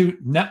key to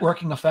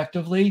networking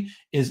effectively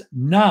is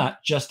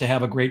not just to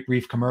have a great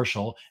brief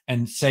commercial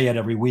and say it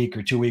every week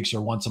or 2 weeks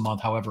or once a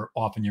month, however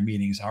often your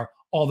meetings are.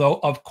 Although,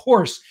 of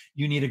course,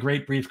 you need a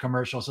great brief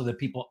commercial so that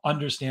people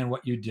understand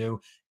what you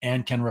do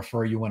and can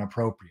refer you when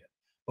appropriate.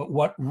 But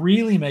what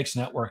really makes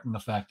networking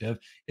effective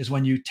is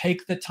when you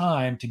take the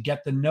time to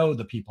get to know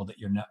the people that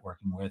you're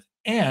networking with,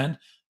 and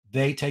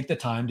they take the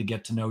time to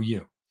get to know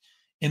you.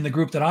 In the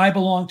group that I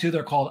belong to,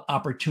 they're called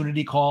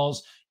opportunity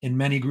calls. In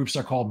many groups,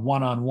 they're called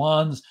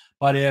one-on-ones.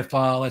 But if,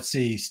 let's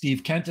see,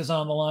 Steve Kent is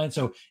on the line.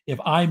 So if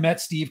I met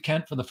Steve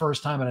Kent for the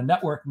first time in a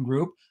networking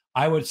group,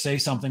 I would say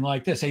something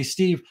like this. Hey,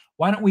 Steve,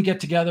 why don't we get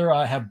together,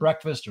 have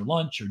breakfast or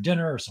lunch or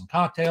dinner or some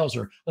cocktails,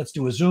 or let's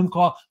do a Zoom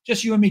call,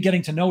 just you and me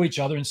getting to know each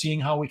other and seeing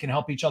how we can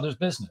help each other's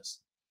business.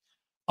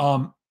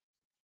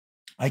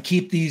 I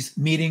keep these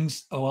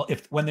meetings, well,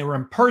 when they were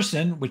in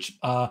person, which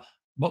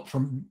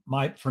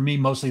for me,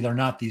 mostly they're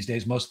not these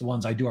days. Most of the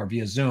ones I do are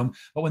via Zoom.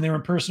 But when they were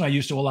in person, I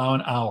used to allow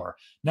an hour.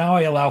 Now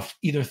I allow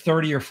either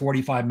 30 or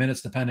 45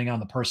 minutes, depending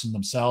on the person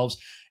themselves.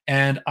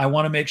 And I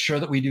want to make sure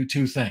that we do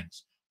two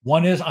things.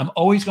 One is I'm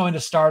always going to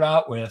start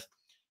out with,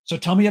 so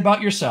tell me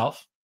about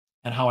yourself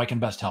and how I can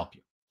best help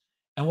you.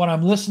 And what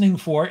I'm listening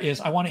for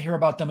is I want to hear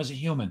about them as a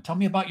human. Tell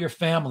me about your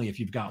family if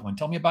you've got one.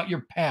 Tell me about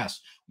your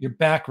past, your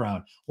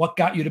background, what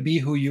got you to be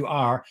who you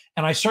are.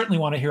 And I certainly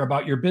want to hear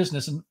about your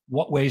business and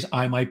what ways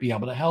I might be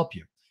able to help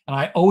you. And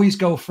I always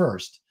go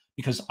first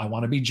because I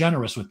want to be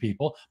generous with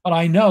people. But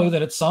I know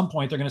that at some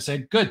point they're going to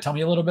say, good, tell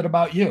me a little bit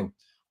about you.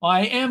 Well,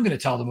 I am going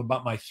to tell them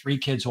about my 3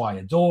 kids who I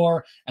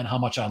adore and how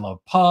much I love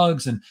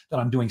pugs and that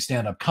I'm doing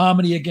stand-up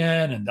comedy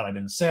again and that I've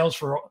been in sales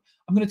for.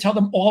 I'm going to tell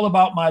them all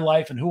about my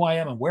life and who I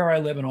am and where I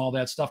live and all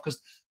that stuff, because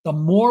the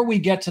more we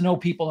get to know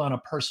people on a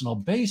personal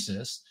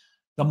basis,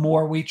 the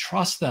more we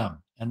trust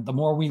them and the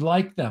more we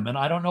like them. And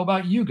I don't know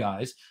about you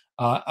guys,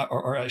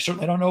 or I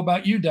certainly don't know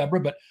about you,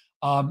 Deborah, but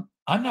I'm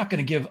not going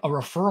to give a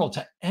referral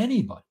to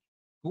anybody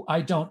who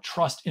I don't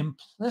trust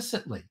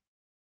implicitly.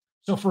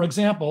 So, for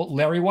example,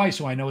 Larry Weiss,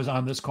 who I know is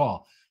on this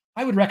call,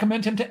 I would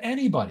recommend him to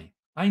anybody.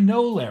 I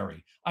know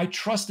Larry. I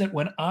trust that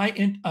when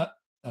I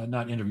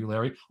not interview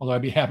Larry, although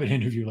I'd be happy to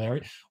interview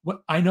Larry.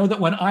 I know that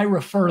when I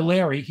refer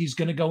Larry, he's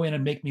going to go in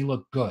and make me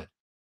look good.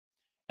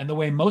 And the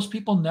way most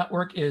people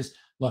network is,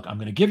 look, I'm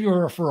going to give you a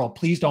referral.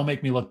 Please don't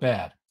make me look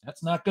bad.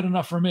 That's not good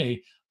enough for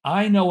me.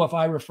 I know if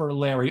I refer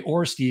Larry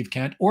or Steve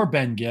Kent or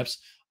Ben Gibbs,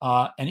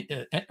 or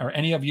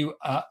any of you,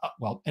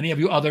 any of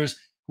you others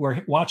who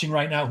are watching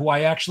right now who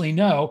I actually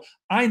know,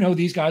 I know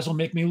these guys will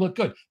make me look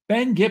good.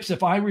 Ben Gibbs,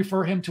 if I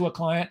refer him to a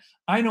client,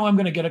 I know I'm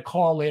going to get a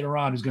call later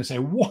on who's going to say,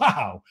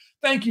 wow,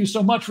 thank you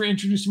so much for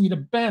introducing me to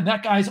Ben.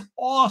 That guy's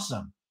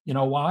awesome. You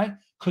know why?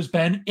 Because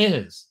Ben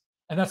is.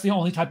 And that's the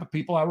only type of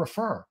people I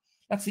refer.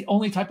 That's the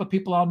only type of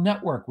people I'll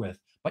network with.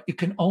 But you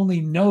can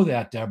only know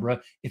that,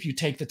 Deborah, if you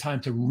take the time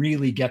to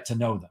really get to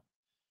know them.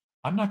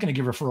 I'm not going to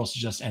give referrals to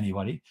just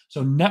anybody.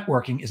 So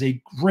networking is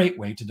a great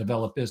way to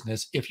develop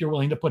business if you're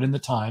willing to put in the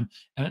time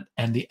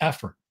and the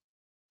effort.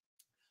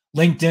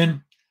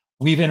 LinkedIn.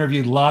 We've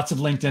interviewed lots of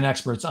LinkedIn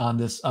experts on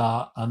this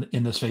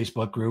in this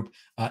Facebook group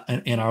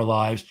and in our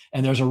lives,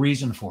 and there's a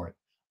reason for it.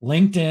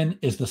 LinkedIn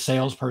is the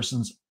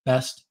salesperson's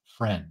best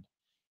friend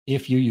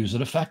if you use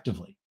it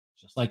effectively,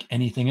 just like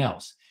anything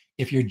else.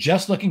 If you're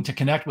just looking to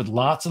connect with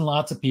lots and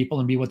lots of people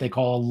and be what they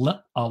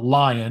call a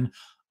lion,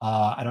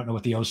 I don't know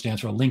what the O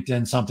stands for,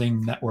 LinkedIn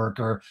something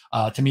network, or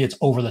to me, it's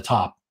over the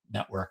top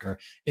network, or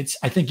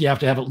I think you have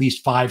to have at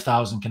least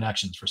 5,000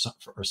 connections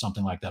or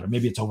something like that, or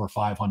maybe it's over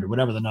 500,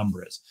 whatever the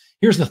number is.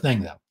 Here's the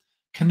thing though,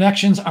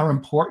 connections are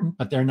important,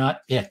 but they're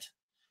not it.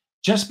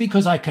 Just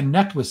because I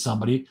connect with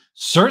somebody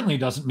certainly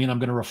doesn't mean I'm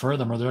going to refer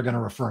them or they're going to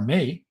refer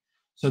me.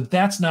 So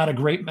that's not a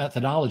great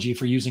methodology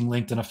for using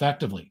LinkedIn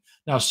effectively.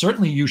 Now,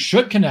 certainly you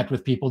should connect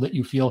with people that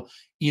you feel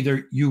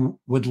either you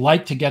would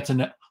like to get to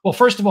know. Well,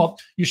 first of all,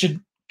 you should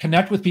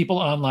connect with people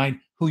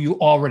online who you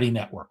already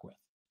network with,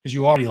 because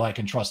you already like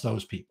and trust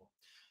those people.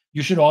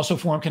 You should also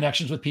form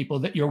connections with people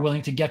that you're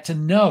willing to get to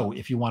know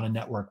if you want to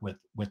network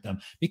with them,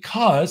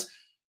 because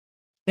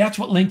that's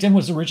what LinkedIn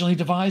was originally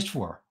devised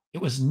for.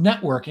 It was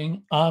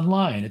networking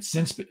online. It's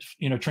since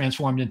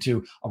transformed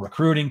into a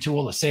recruiting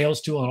tool, a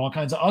sales tool, and all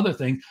kinds of other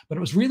things. But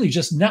it was really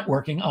just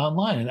networking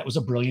online, and that was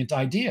a brilliant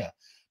idea.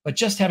 But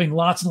just having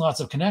lots and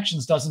lots of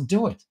connections doesn't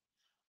do it.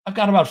 I've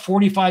got about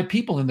 45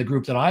 people in the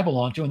group that I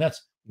belong to, and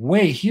that's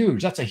way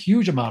huge. That's a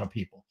huge amount of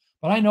people.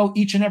 But I know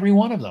each and every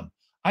one of them.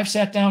 I've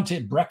sat down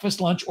to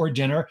breakfast, lunch, or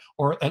dinner,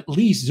 or at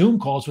least Zoom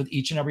calls with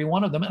each and every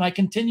one of them, and I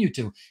continue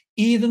to,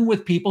 even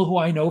with people who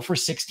I know for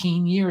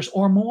 16 years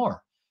or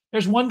more.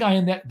 There's one guy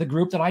in the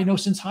group that I know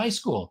since high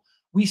school.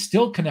 We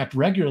still connect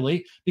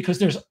regularly because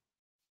there's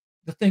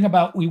the thing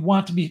about we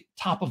want to be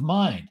top of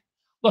mind.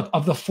 Look,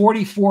 of the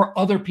 44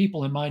 other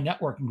people in my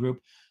networking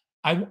group,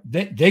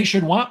 they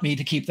should want me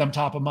to keep them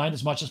top of mind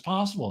as much as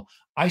possible.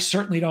 I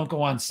certainly don't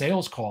go on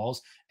sales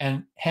calls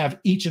and have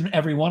each and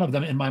every one of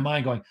them in my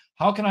mind going,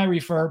 how can I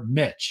refer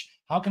Mitch?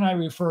 How can I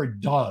refer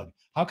Doug?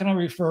 How can I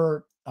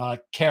refer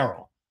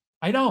Carol?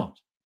 I don't.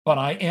 But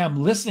I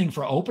am listening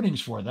for openings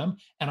for them,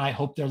 and I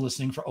hope they're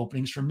listening for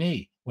openings for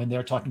me when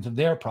they're talking to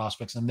their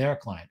prospects and their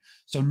client.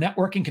 So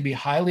networking can be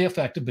highly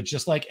effective, but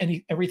just like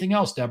everything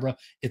else, Deborah,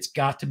 it's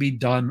got to be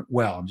done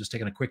well. I'm just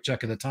taking a quick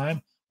check of the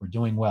time. We're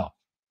doing well.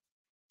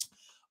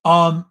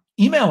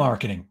 Email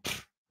marketing.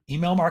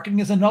 Email marketing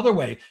is another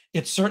way.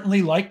 It's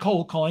certainly like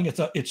cold calling.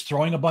 It's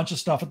throwing a bunch of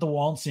stuff at the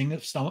wall and seeing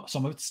if some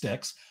of it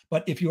sticks.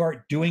 But if you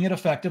are doing it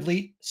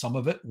effectively, some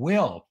of it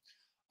will.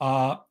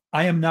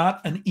 I am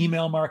not an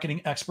email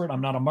marketing expert. I'm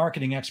not a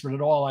marketing expert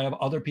at all. I have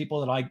other people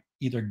that I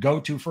either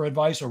go to for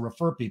advice or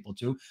refer people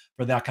to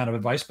for that kind of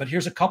advice. But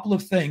here's a couple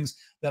of things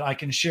that I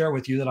can share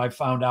with you that I've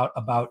found out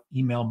about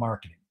email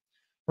marketing.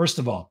 First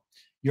of all,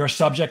 your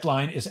subject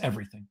line is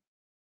everything.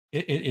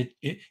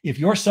 If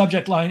your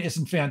subject line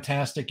isn't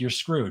fantastic, you're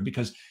screwed,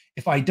 because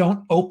if I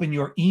don't open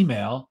your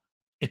email,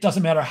 it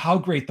doesn't matter how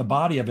great the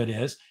body of it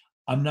is.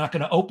 I'm not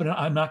going to open it.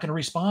 I'm not going to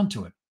respond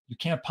to it. You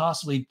can't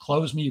possibly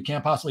close me. You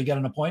can't possibly get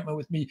an appointment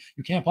with me.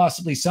 You can't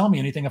possibly sell me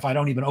anything if I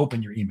don't even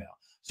open your email.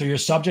 So your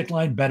subject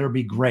line better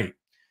be great.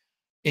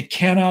 It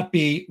cannot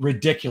be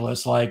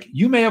ridiculous. Like,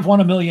 you may have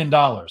won $1 million.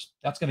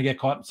 That's going to get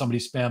caught in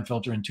somebody's spam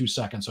filter in 2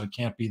 seconds. So it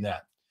can't be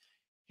that.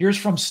 Here's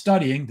from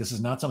studying. This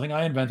is not something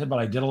I invented, but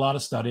I did a lot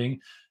of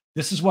studying.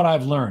 This is what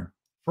I've learned.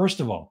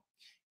 First of all,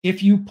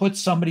 if you put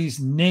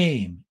somebody's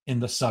name in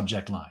the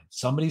subject line,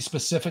 somebody's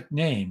specific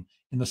name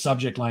in the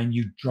subject line,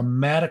 you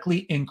dramatically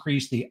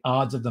increase the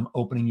odds of them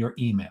opening your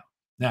email.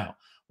 Now,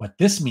 what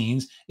this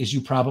means is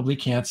you probably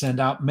can't send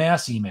out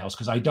mass emails,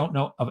 because I don't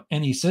know of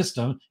any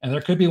system, and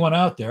there could be one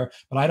out there,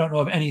 but I don't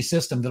know of any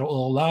system that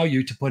will allow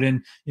you to put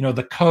in,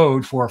 the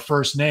code for a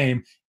first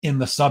name in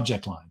the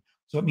subject line.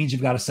 So it means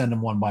you've got to send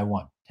them one by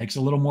one. Takes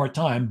a little more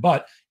time,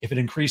 but if it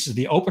increases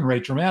the open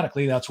rate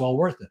dramatically, that's well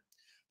worth it.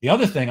 The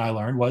other thing I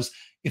learned was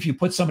if you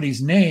put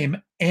somebody's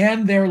name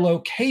and their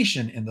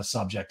location in the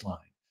subject line,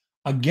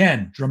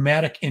 again,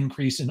 dramatic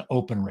increase in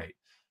open rate.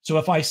 So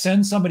if I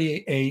send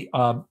somebody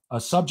a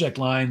subject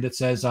line that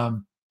says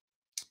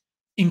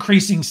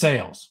increasing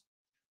sales,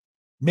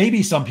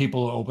 maybe some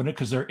people will open it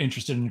because they're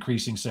interested in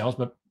increasing sales,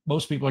 but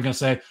most people are going to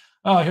say,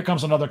 oh, here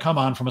comes another come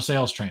on from a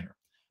sales trainer.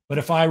 But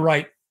if I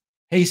write,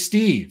 hey,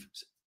 Steve,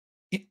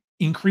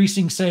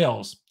 increasing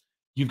sales,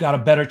 I've got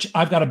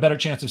a better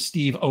chance of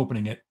Steve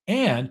opening it.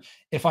 And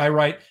if I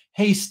write,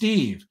 hey,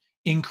 Steve,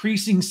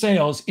 increasing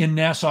sales in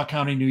Nassau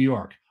County, New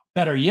York.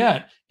 Better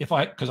yet,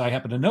 because I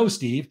happen to know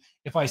Steve,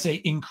 if I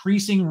say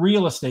increasing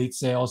real estate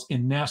sales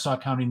in Nassau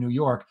County, New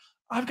York,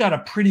 I've got a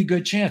pretty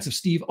good chance of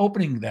Steve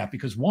opening that,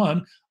 because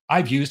one,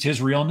 I've used his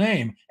real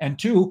name, and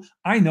two,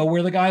 I know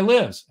where the guy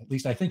lives. At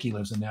least I think he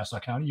lives in Nassau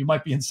County. You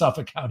might be in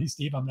Suffolk County,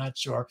 Steve. I'm not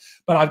sure,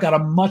 but I've got a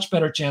much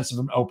better chance of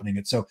him opening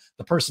it. So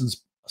the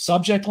person's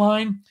subject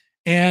line,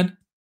 and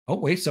oh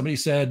wait, somebody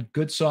said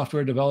good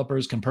software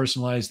developers can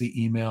personalize the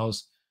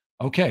emails.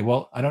 Okay,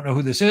 well, I don't know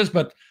who this is,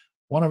 but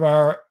one of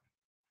our,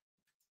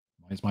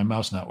 why is my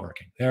mouse not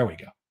working? There we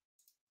go.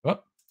 Oh,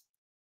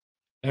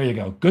 there you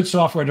go. Good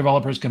software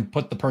developers can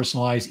put the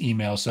personalized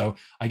email. So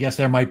I guess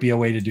there might be a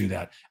way to do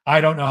that. I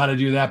don't know how to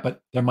do that,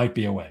 but there might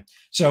be a way.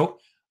 So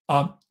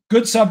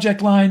good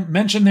subject line,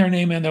 mention their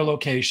name and their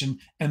location.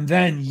 And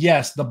then,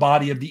 yes, the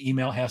body of the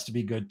email has to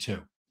be good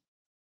too.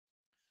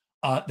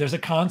 There's a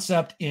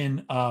concept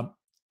in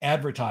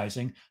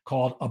advertising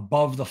called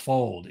Above the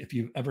Fold. If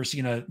you've ever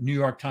seen a New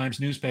York Times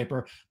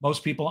newspaper,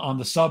 most people on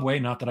the subway,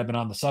 not that I've been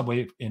on the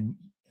subway in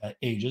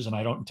ages, and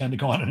I don't intend to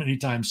go on it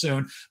anytime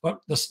soon,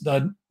 but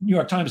the New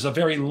York Times is a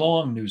very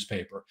long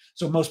newspaper.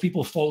 So most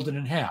people fold it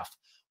in half.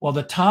 Well,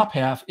 the top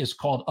half is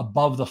called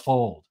Above the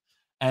Fold,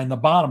 and the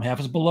bottom half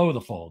is below the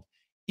fold.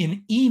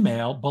 In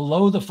email,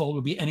 below the fold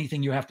would be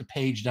anything you have to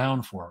page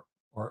down for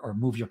or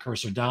move your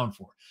cursor down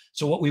for.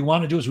 So what we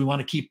want to do is we want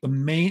to keep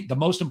the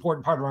most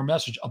important part of our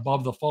message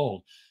above the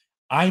fold.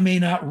 I may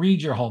not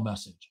read your whole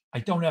message. I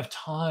don't have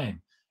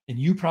time. And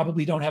you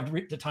probably don't have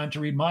the time to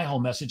read my whole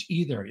message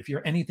either. If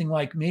you're anything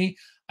like me,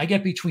 I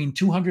get between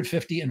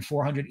 250 and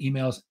 400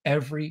 emails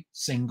every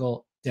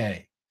single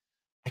day.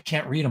 I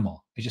can't read them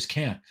all. I just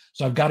can't.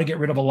 So I've got to get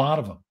rid of a lot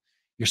of them.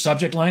 Your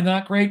subject line,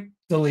 not great,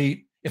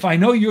 delete. If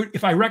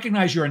I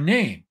recognize your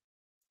name,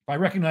 if I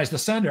recognize the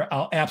sender,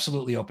 I'll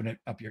absolutely open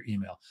up your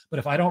email. But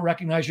if I don't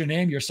recognize your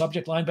name, your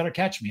subject line better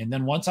catch me. And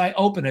then once I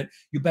open it,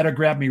 you better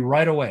grab me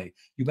right away.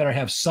 You better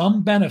have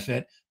some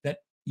benefit that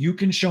you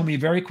can show me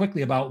very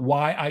quickly about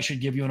why I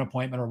should give you an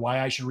appointment or why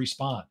I should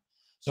respond.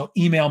 So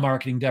email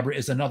marketing, Deborah,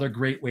 is another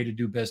great way to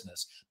do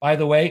business. By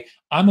the way,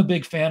 I'm a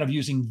big fan of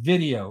using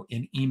video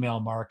in email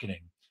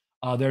marketing.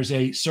 There's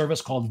a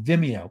service called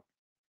Vimeo.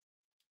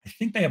 I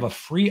think they have a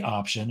free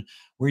option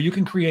where you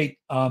can create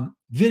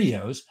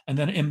videos and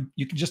then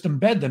you can just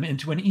embed them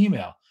into an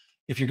email.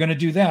 If you're going to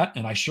do that,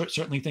 and I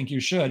certainly think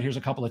you should, here's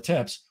a couple of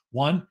tips.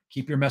 One,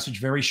 keep your message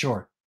very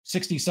short.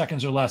 60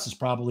 seconds or less is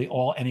probably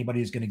all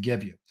anybody is going to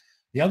give you.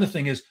 The other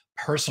thing is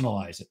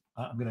personalize it.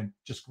 I'm going to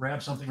just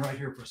grab something right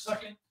here for a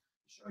second,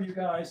 show you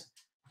guys.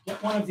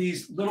 Get one of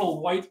these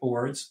little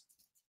whiteboards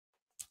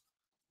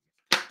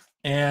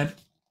and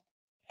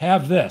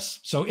have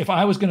this. So if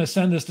I was going to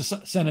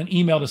send an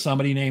email to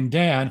somebody named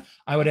Dan,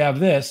 I would have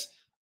this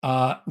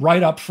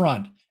right up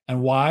front.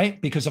 And why?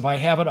 Because if I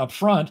have it up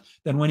front,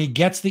 then when he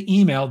gets the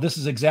email, this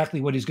is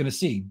exactly what he's going to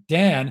see.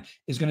 Dan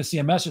is going to see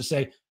a message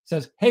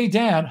says, "Hey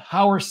Dan,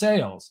 how are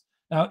sales?"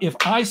 Now,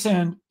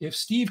 if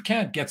Steve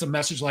Kent gets a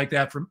message like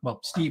that from, well,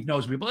 Steve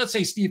knows me, but let's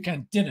say Steve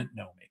Kent didn't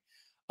know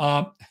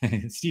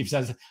me. Steve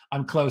says,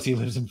 "I'm close. He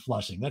lives in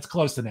Flushing." That's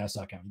close to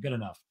Nassau County. Good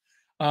enough.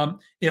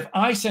 If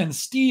I send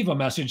Steve a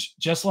message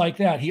just like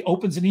that, he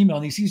opens an email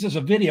and he sees there's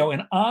a video,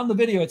 and on the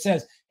video it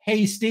says,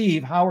 "Hey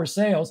Steve, how are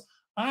sales?"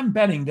 I'm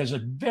betting there's a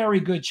very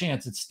good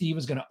chance that Steve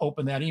is going to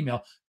open that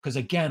email because,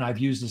 again, I've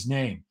used his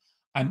name.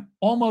 I'm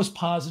almost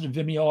positive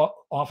Vimeo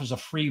offers a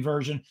free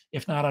version.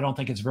 If not, I don't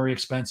think it's very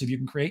expensive. You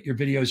can create your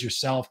videos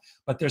yourself,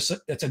 but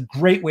that's a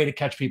great way to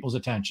catch people's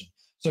attention.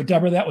 So,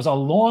 Deborah, that was a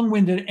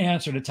long-winded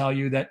answer to tell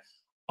you that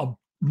a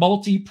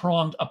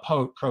multi-pronged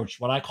approach,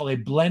 what I call a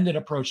blended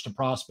approach to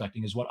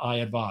prospecting, is what I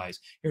advise.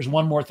 Here's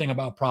one more thing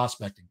about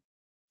prospecting.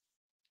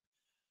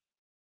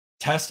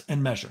 Test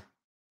and measure.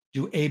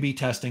 Do A/B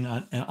testing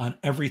on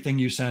everything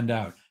you send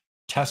out.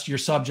 Test your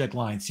subject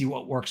line, see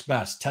what works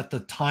best. Test the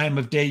time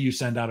of day you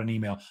send out an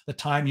email, the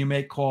time you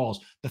make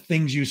calls, the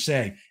things you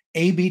say.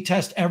 A/B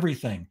test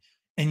everything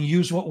and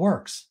use what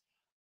works.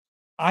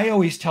 I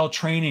always tell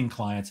training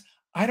clients,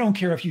 I don't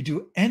care if you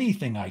do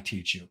anything I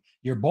teach you.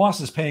 Your boss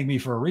is paying me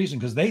for a reason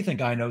because they think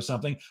I know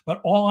something,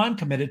 but all I'm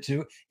committed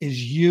to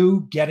is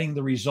you getting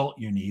the result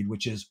you need,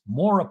 which is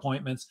more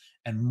appointments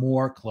and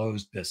more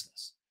closed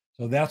business.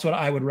 So that's what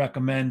I would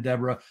recommend,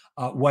 Deborah.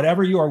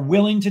 Whatever you are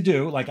willing to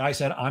do, like I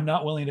said, I'm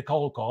not willing to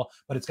cold call,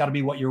 but it's got to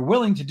be what you're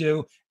willing to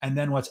do and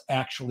then what's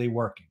actually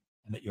working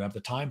and that you have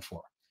the time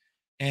for.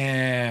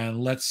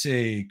 And let's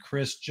see,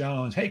 Chris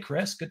Jones. Hey,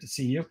 Chris, good to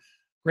see you.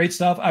 Great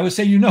stuff. I would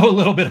say you know a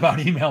little bit about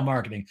email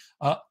marketing,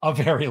 a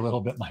very little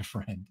bit, my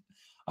friend.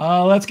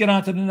 Let's get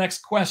on to the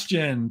next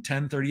question.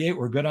 10:38,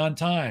 we're good on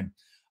time.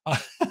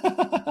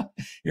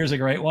 Here's a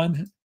great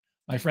one.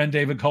 My friend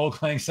David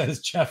Colclang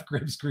says, Jeff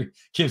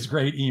gives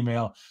great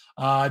email.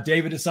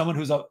 David is someone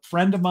who's a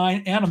friend of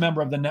mine and a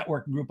member of the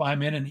networking group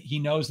I'm in, and he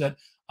knows that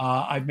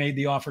I've made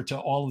the offer to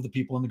all of the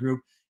people in the group.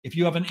 If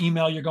you have an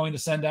email you're going to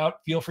send out,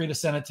 feel free to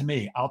send it to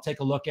me. I'll take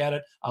a look at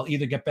it. I'll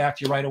either get back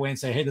to you right away and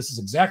say, hey, this is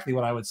exactly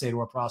what I would say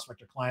to a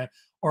prospect or client,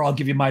 or I'll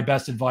give you my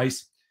best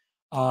advice.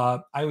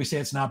 I always say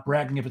it's not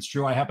bragging if it's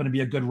true. I happen to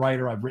be a good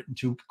writer. I've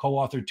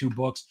co-authored 2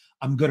 books.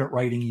 I'm good at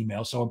writing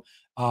email. So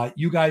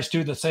you guys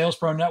too, the Sales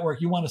Pro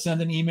Network, you want to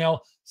send an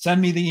email, send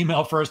me the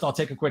email first. I'll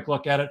take a quick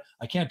look at it.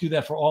 I can't do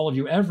that for all of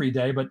you every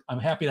day, but I'm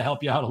happy to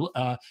help you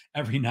out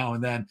every now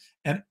and then.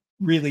 And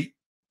really,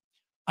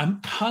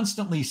 I'm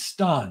constantly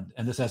stunned,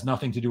 and this has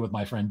nothing to do with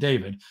my friend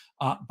David,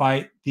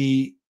 by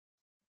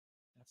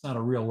that's not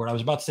a real word. I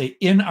was about to say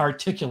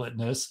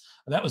inarticulateness.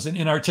 That was an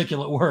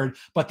inarticulate word,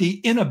 but the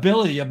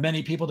inability of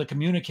many people to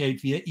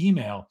communicate via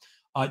email.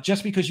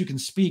 Just because you can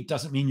speak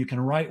doesn't mean you can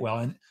write well.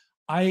 And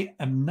I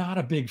am not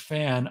a big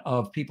fan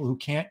of people who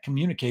can't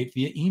communicate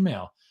via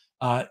email.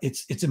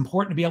 It's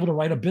important to be able to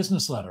write a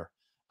business letter,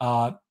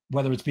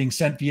 whether it's being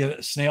sent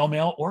via snail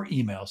mail or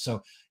email.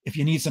 So if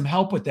you need some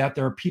help with that,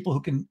 there are people who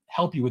can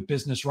help you with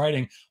business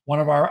writing. One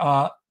of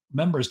our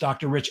members,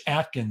 Dr. Rich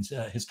Atkins,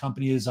 his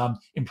company is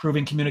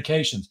Improving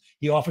Communications.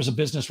 He offers a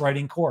business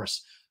writing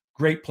course.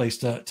 great place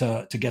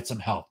to get some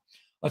help.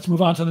 Let's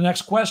move on to the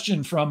next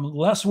question from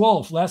Les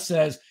Wolf. Les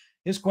says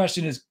his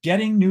question is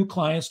getting new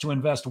clients to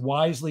invest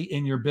wisely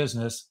in your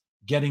business,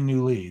 getting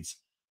new leads.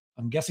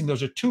 I'm guessing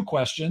those are two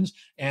questions.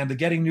 And the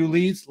getting new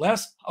leads,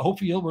 Les, I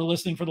hope you were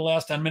listening for the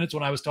last 10 minutes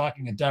when I was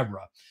talking to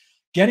Deborah.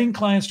 Getting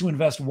clients to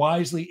invest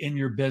wisely in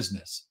your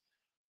business.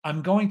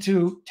 I'm going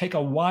to take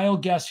a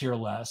wild guess here,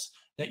 Les,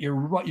 that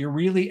what you're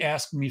really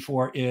asking me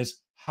for is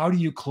how do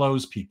you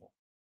close people?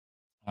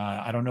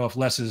 I don't know if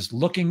Les is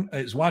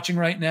watching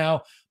right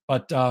now,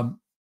 but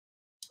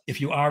if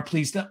you are,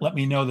 please let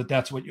me know that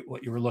that's what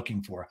you were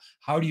looking for.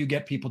 How do you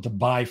get people to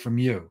buy from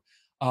you?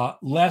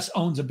 Les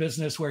owns a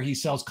business where he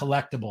sells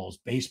collectibles,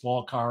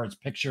 baseball cards,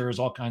 pictures,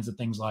 all kinds of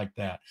things like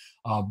that.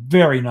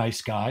 Very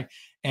nice guy.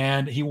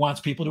 And he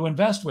wants people to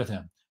invest with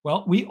him.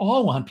 Well, we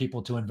all want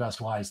people to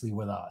invest wisely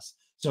with us.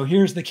 So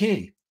here's the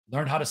key.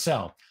 Learn how to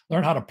sell.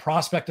 Learn how to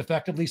prospect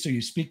effectively so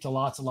you speak to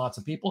lots and lots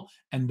of people,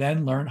 and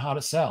then learn how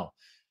to sell.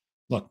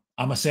 Look,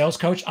 I'm a sales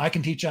coach. I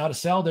can teach you how to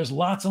sell. There's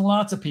lots and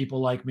lots of people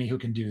like me who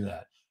can do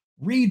that.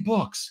 Read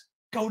books,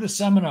 go to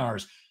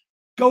seminars,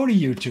 go to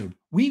YouTube.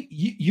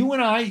 You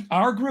and I,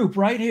 our group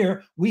right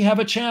here, we have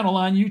a channel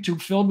on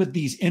YouTube filled with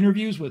these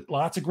interviews with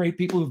lots of great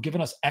people who've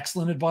given us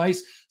excellent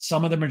advice.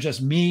 Some of them are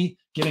just me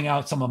giving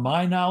out some of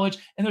my knowledge.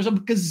 And there's a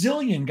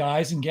gazillion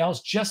guys and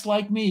gals just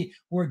like me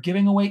who are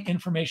giving away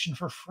information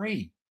for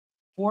free.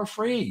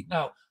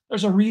 Now,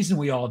 there's a reason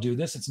we all do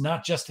this. It's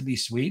not just to be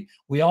sweet.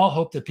 We all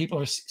hope that people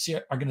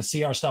are going to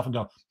see our stuff and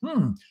go,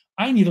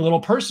 I need a little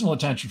personal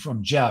attention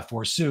from Jeff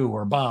or Sue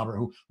or Bob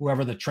or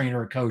whoever the trainer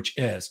or coach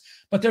is.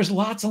 But there's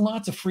lots and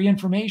lots of free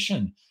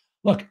information.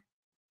 Look,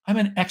 I'm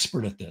an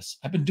expert at this.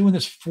 I've been doing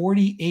this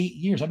 48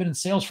 years. I've been in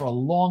sales for a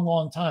long,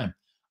 long time.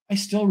 I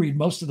still read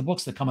most of the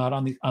books that come out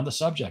on the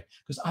subject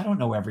because I don't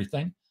know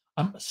everything.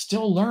 I'm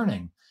still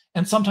learning.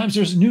 And sometimes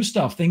there's new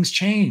stuff. Things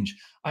change.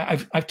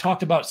 I've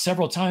talked about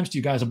several times to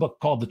you guys a book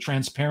called The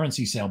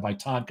Transparency Sale by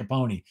Todd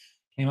Capone.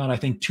 Came out, I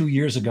think, 2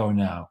 years ago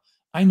now.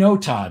 I know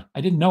Todd. I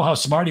didn't know how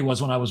smart he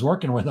was when I was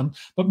working with him,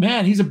 but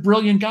man, he's a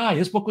brilliant guy.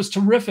 His book was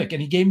terrific, and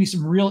he gave me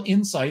some real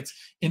insights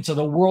into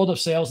the world of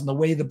sales and the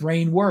way the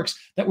brain works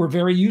that were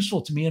very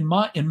useful to me in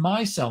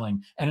my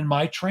selling and in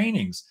my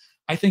trainings.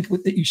 I think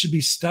that you should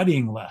be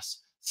studying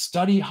less,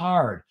 study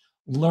hard,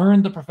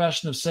 learn the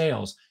profession of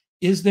sales.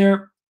 Is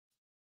there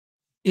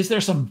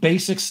some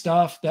basic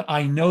stuff that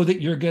I know that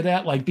you're good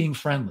at, like being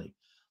friendly?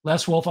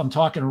 Les Wolf, I'm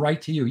talking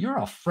right to you. You're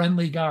a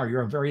friendly guy.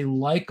 You're a very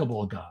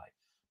likable guy.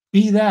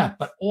 Be that,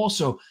 but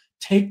also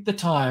take the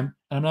time,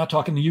 and I'm not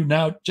talking to you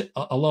now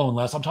alone,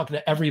 Les. I'm talking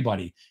to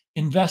everybody.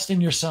 Invest in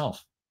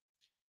yourself.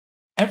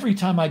 Every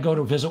time I go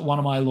to visit one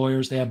of my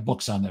lawyers, they have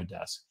books on their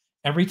desk.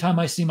 Every time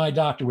I see my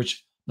doctor,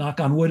 which knock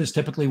on wood is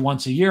typically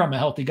once a year, I'm a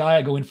healthy guy.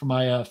 I go in for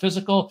my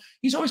physical.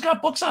 He's always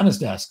got books on his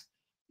desk.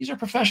 These are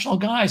professional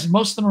guys, and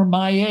most of them are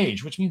my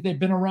age, which means they've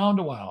been around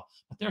a while,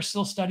 but they're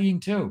still studying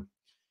too.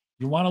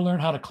 You want to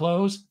learn how to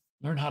close?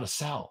 Learn how to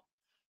sell.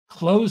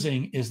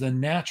 Closing is the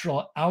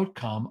natural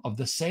outcome of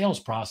the sales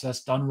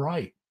process done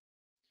right.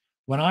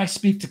 When I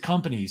speak to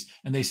companies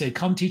and they say,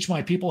 come teach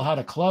my people how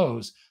to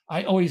close,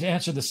 I always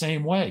answer the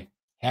same way.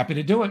 Happy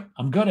to do it.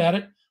 I'm good at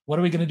it. What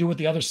are we going to do with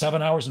the other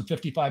 7 hours and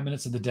 55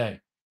 minutes of the day?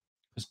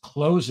 Because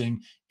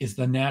closing is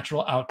the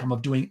natural outcome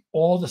of doing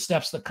all the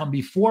steps that come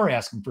before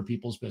asking for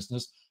people's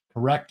business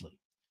correctly.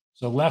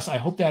 So Les, I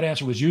hope that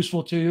answer was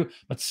useful to you,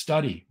 but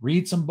study,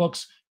 read some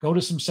books, go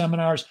to some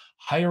seminars,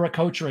 hire a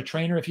coach or a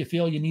trainer if you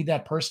feel you need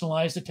that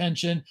personalized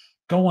attention.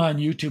 Go on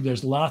YouTube.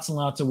 There's lots and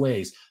lots of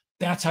ways.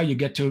 That's how you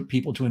get to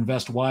people to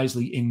invest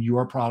wisely in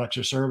your products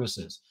or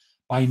services,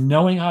 by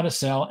knowing how to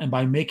sell and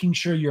by making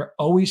sure you're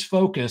always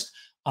focused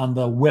on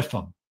the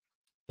WIFM,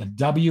 the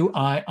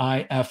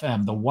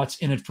WIIFM, the what's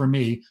in it for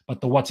me,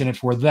 but the what's in it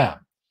for them.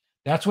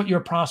 That's what your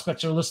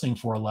prospects are listening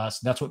for, Les.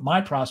 That's what my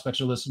prospects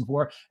are listening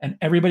for. And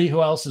everybody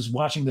who else is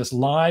watching this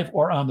live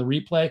or on the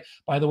replay.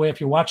 By the way,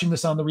 if you're watching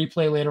this on the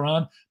replay later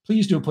on,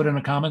 please do put in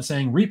a comment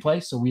saying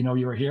replay so we know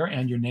you were here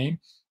and your name.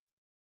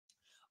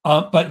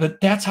 But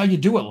that's how you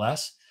do it,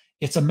 Les.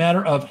 It's a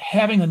matter of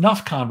having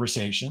enough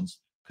conversations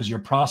because you're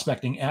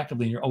prospecting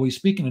actively and you're always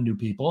speaking to new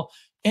people,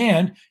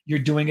 and you're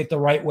doing it the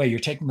right way. You're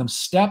taking them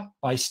step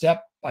by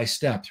step by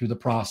step through the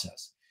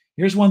process.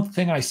 Here's one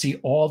thing I see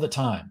all the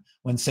time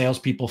when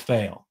salespeople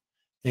fail.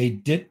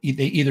 They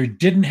either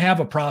didn't have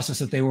a process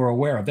that they were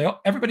aware of.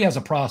 Everybody has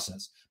a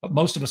process, but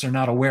most of us are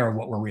not aware of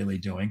what we're really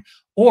doing,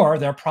 or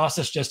their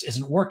process just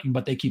isn't working,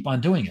 but they keep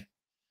on doing it.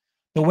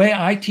 The way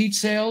I teach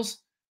sales,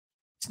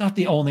 it's not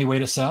the only way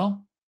to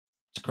sell.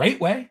 It's a great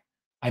way.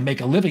 I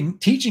make a living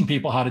teaching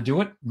people how to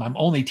do it. I'm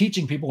only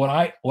teaching people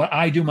what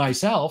I do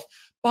myself,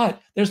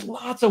 but there's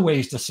lots of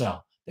ways to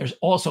sell. There's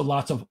also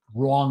lots of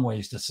wrong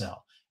ways to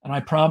sell. And I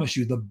promise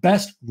you, the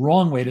best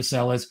wrong way to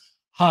sell is,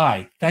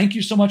 hi, thank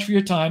you so much for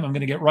your time. I'm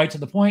going to get right to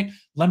the point.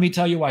 Let me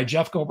tell you why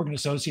Jeff Goldberg and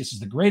Associates is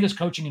the greatest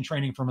coaching and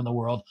training firm in the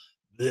world.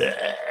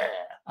 Blech.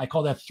 I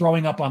call that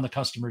throwing up on the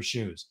customer's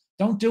shoes.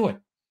 Don't do it.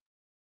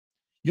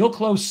 You'll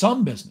close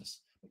some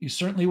business, but you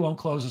certainly won't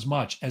close as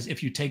much as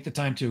if you take the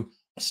time to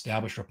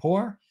establish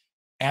rapport,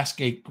 ask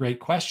great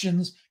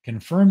questions,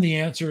 confirm the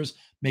answers,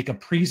 make a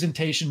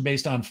presentation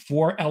based on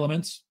four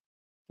elements,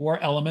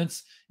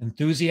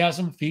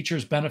 enthusiasm,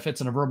 features,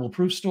 benefits, and a verbal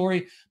proof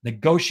story,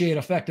 negotiate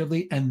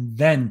effectively, and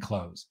then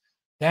close.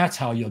 That's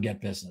how you'll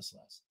get business,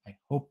 Les. I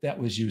hope that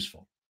was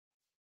useful.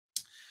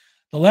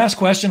 The last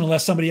question,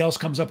 unless somebody else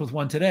comes up with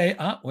one today.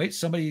 Wait,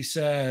 somebody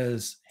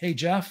says, hey,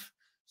 Jeff,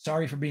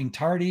 sorry for being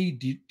tardy.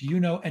 Do you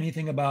know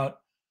anything about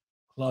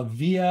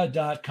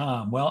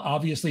Clavia.com? Well,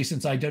 obviously,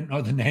 since I don't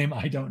know the name,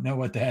 I don't know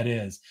what that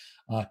is.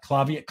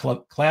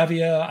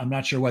 Clavia, I'm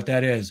not sure what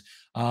that is.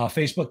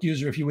 Facebook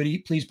user, if you would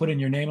please put in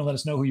your name and let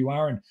us know who you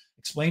are and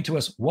explain to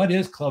us what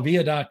is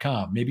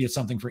Clavia.com. Maybe it's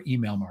something for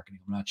email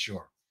marketing. I'm not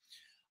sure.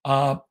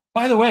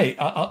 By the way,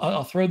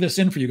 I'll throw this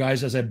in for you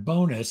guys as a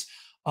bonus.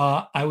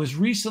 I was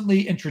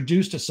recently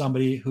introduced to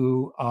somebody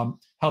who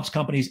helps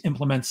companies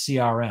implement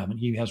CRM, and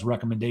he has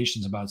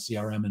recommendations about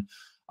CRM. And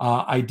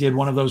I did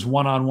one of those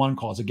one-on-one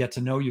calls, a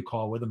get-to-know-you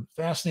call with him.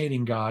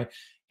 Fascinating guy.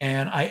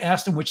 And I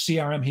asked him which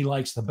CRM he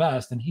likes the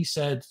best, and he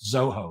said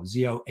Zoho,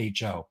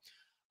 Z-O-H-O.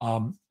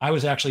 I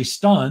was actually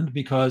stunned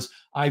because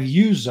I've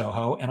used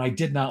Zoho, and I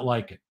did not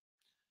like it.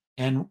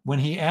 And when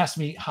he asked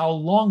me how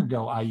long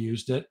ago I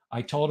used it,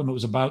 I told him it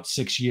was about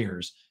 6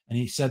 years. And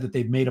he said that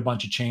they've made a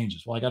bunch of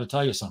changes. Well, I got to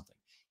tell you something.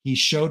 He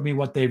showed me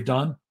what they've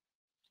done.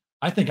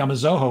 I think I'm a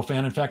Zoho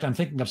fan. In fact, I'm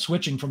thinking of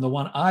switching from the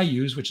one I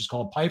use, which is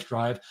called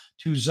Pipedrive,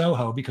 to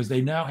Zoho, because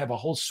they now have a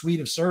whole suite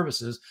of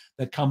services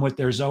that come with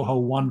their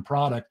Zoho One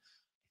product.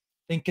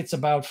 I think it's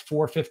about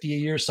 $450 a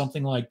year,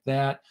 something like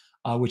that,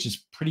 which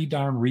is pretty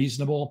darn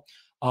reasonable.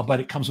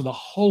 But it comes with a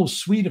whole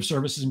suite of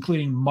services,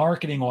 including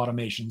marketing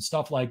automation,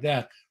 stuff like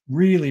that.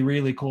 Really,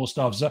 really cool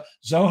stuff.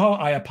 Zoho,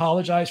 I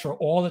apologize for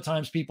all the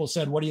times people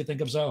said, what do you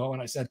think of Zoho?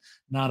 And I said,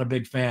 not a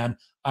big fan.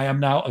 I am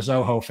now a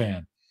Zoho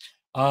fan.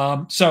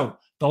 So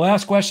the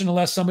last question,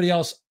 unless somebody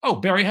else,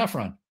 Barry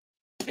Heffron.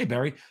 Hey,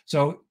 Barry.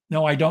 So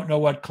no, I don't know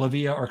what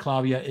Clavia or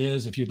Clavia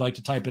is. If you'd like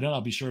to type it in,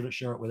 I'll be sure to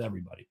share it with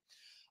everybody.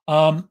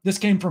 This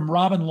came from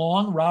Robin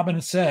Long. Robin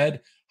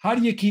said, how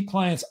do you keep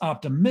clients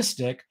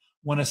optimistic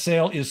when a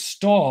sale is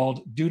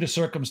stalled due to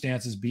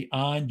circumstances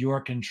beyond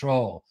your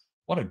control?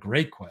 What a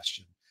great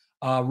question.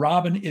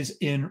 Robin is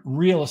in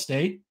real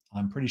estate.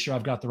 I'm pretty sure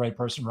I've got the right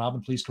person.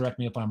 Robin, please correct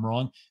me if I'm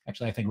wrong.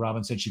 Actually, I think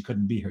Robin said she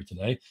couldn't be here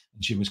today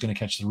and she was going to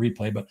catch the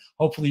replay, but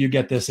hopefully you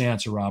get this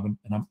answer, Robin.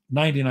 And I'm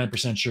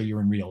 99% sure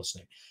you're in real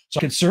estate. So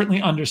I can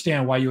certainly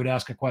understand why you would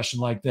ask a question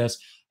like this.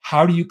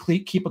 How do you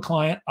keep a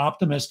client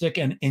optimistic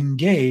and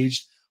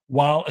engaged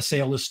while a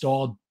sale is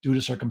stalled due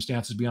to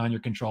circumstances beyond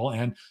your control?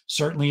 And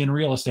certainly in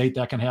real estate,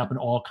 that can happen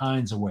all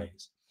kinds of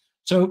ways.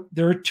 So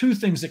there are two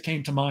things that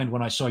came to mind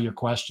when I saw your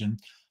question.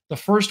 The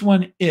first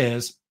one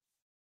is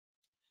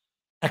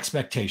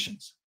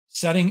expectations,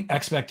 setting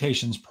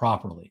expectations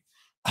properly.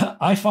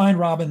 I find,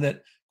 Robin,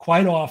 that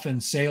quite often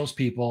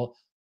salespeople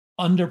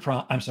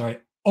overpromise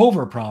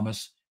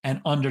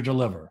and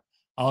underdeliver.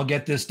 I'll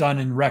get this done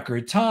in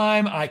record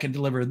time. I can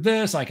deliver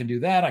this. I can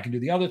do that. I can do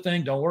the other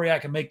thing. Don't worry, I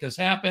can make this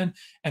happen.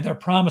 And they're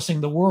promising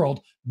the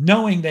world,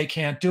 knowing they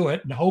can't do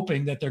it and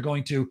hoping that they're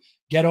going to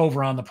get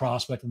over on the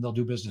prospect and they'll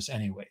do business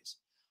anyways.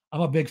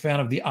 I'm a big fan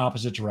of the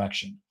opposite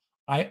direction.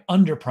 I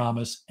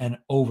underpromise and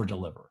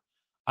overdeliver.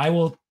 I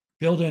will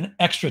build in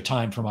extra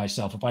time for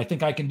myself. If I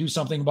think I can do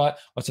something by,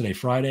 what's today,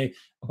 Friday?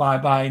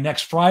 By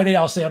next Friday,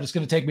 I'll say it's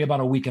going to take me about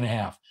a week and a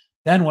half.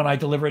 Then when I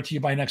deliver it to you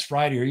by next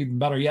Friday, or even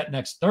better yet,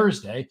 next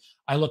Thursday,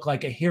 I look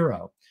like a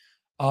hero.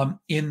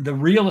 In the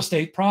real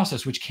estate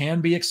process, which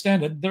can be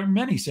extended, there are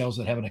many sales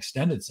that have an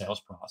extended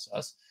sales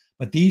process.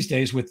 But these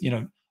days with,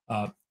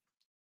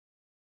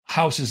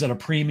 houses at a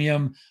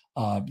premium,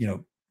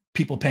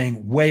 people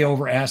paying way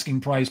over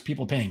asking price,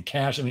 people paying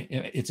cash. I mean,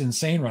 it's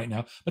insane right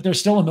now, but there's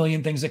still a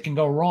million things that can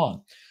go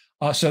wrong.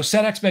 So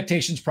set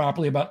expectations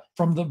properly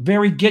from the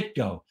very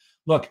get-go.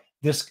 Look,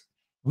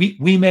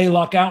 we may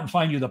luck out and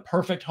find you the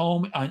perfect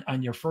home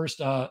on your first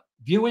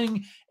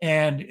viewing,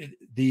 and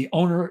the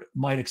owner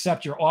might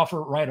accept your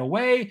offer right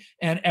away,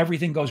 and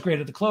everything goes great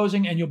at the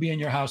closing, and you'll be in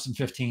your house in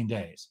 15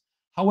 days.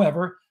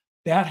 However,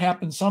 that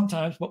happens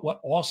sometimes, but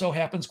what also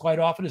happens quite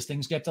often is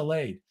things get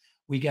delayed.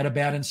 We get a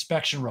bad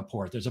inspection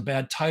report. There's a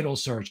bad title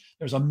search.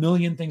 There's a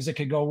million things that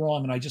could go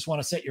wrong, and I just want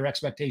to set your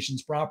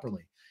expectations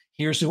properly.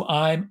 Here's who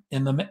I am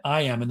in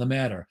the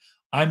matter.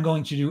 I'm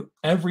going to do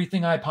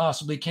everything I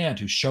possibly can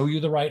to show you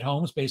the right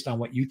homes based on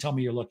what you tell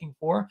me you're looking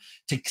for,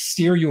 to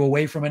steer you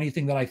away from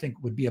anything that I think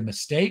would be a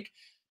mistake,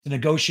 to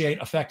negotiate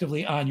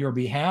effectively on your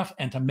behalf,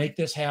 and to make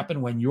this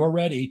happen when you're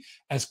ready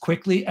as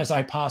quickly as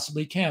I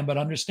possibly can. But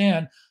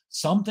understand,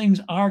 some things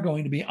are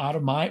going to be out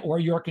of my or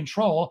your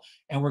control,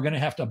 and we're going to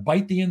have to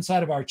bite the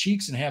inside of our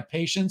cheeks and have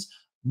patience,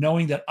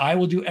 knowing that I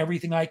will do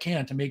everything I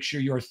can to make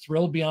sure you're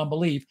thrilled beyond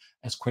belief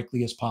as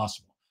quickly as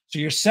possible. So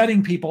you're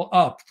setting people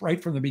up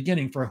right from the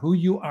beginning for who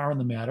you are in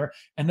the matter,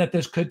 and that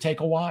this could take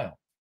a while.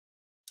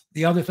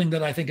 The other thing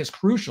that I think is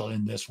crucial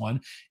in this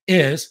one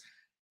is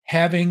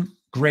having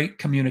great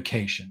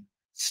communication,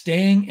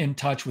 staying in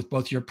touch with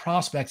both your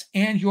prospects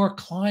and your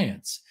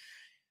clients.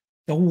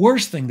 The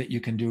worst thing that you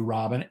can do,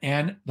 Robin,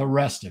 and the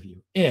rest of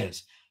you,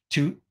 is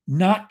to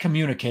not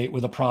communicate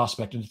with a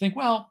prospect and to think,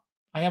 well,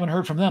 I haven't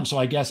heard from them, so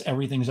I guess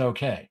everything's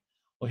okay.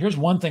 Well, here's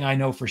one thing I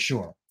know for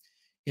sure.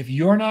 If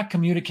you're not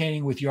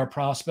communicating with your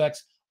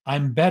prospects,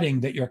 I'm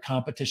betting that your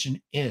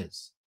competition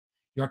is.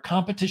 Your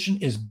competition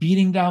is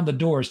beating down the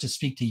doors to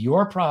speak to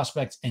your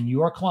prospects and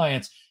your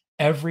clients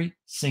every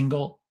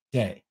single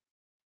day.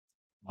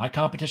 My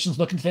competition's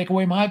looking to take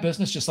away my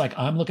business, just like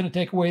I'm looking to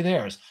take away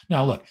theirs.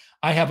 Now, look,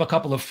 I have a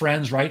couple of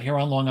friends right here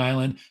on Long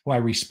Island who I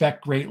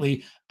respect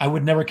greatly. I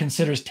would never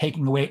consider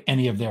taking away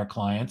any of their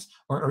clients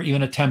or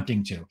even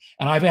attempting to.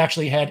 And I've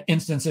actually had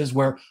instances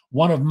where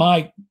one of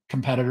my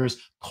competitors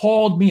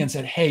called me and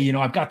said, hey, you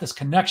know, I've got this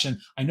connection.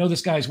 I know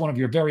this guy is one of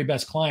your very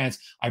best clients.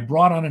 I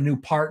brought on a new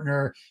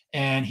partner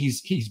and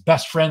he's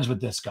best friends with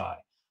this guy.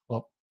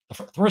 Well,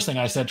 the first thing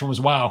I said to him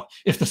was, wow,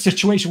 if the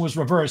situation was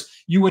reversed,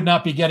 you would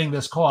not be getting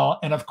this call.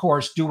 And of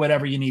course, do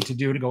whatever you need to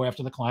do to go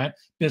after the client.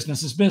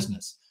 Business is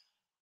business.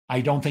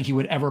 I don't think he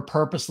would ever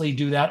purposely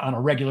do that on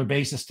a regular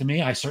basis to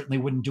me. I certainly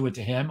wouldn't do it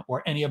to him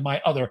or any of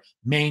my other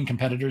main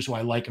competitors who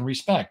I like and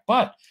respect.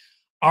 But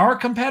our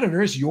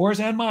competitors, yours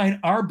and mine,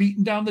 are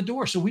beating down the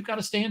door. So we've got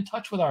to stay in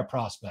touch with our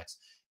prospects,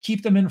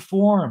 keep them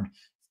informed,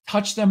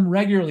 touch them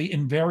regularly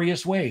in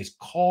various ways,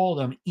 call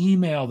them,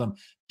 email them,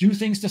 do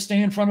things to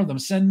stay in front of them,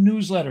 send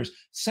newsletters,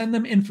 send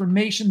them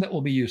information that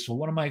will be useful.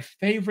 One of my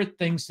favorite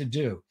things to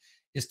do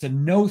is to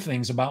know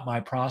things about my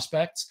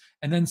prospects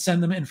and then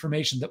send them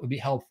information that would be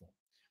helpful.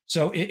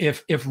 So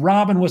if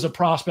Robin was a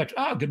prospect,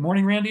 oh, good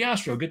morning, Randy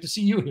Astro. Good to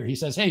see you here. He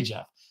says, hey,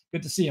 Jeff,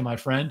 good to see you, my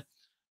friend.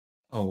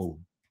 Oh,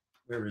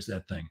 where is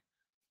that thing?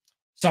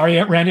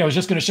 Sorry, Randy, I was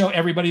just going to show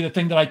everybody the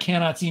thing that I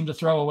cannot seem to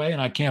throw away, and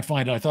I can't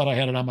find it. I thought I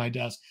had it on my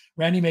desk.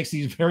 Randy makes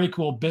these very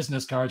cool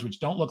business cards, which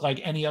don't look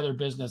like any other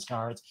business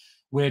cards,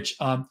 which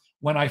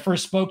when I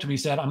first spoke to him, he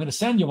said, I'm going to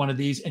send you one of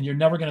these, and you're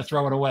never going to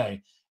throw it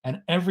away. And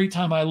every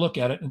time I look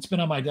at it, and it's been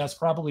on my desk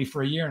probably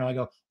for a year, and I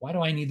go, why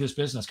do I need this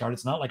business card?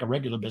 It's not like a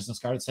regular business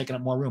card. It's taking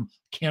up more room.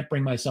 Can't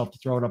bring myself to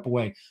throw it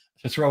away.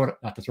 Throw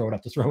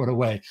it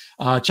away.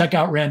 Check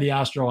out Randy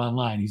Astro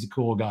online. He's a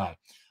cool guy.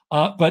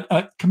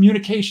 But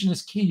communication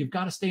is key. You've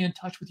got to stay in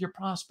touch with your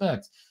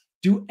prospects.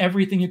 Do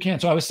everything you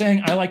can. So I was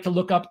saying I like to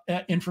look up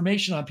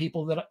information on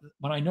people that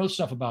when I know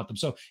stuff about them.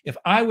 So if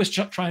I was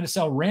trying to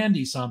sell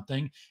Randy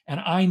something and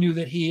I knew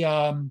that he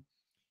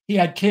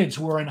had kids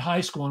who were in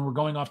high school and were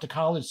going off to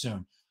college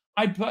soon,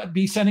 I'd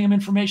be sending him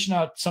information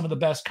out some of the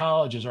best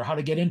colleges or how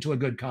to get into a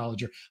good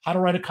college or how to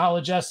write a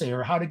college essay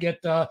or how to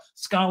get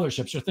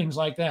scholarships or things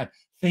like that.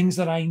 Things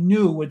that I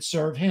knew would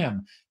serve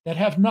him that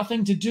have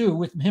nothing to do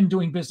with him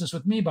doing business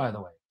with me, by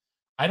the way.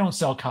 I don't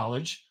sell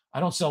college. I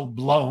don't sell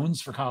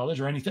loans for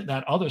college or anything,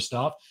 that other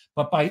stuff.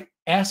 But by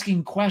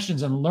asking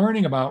questions and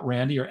learning about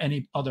Randy or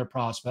any other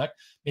prospect,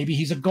 maybe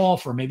he's a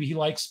golfer. Maybe he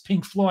likes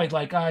Pink Floyd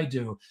like I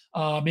do.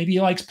 Maybe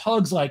he likes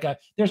pugs like I.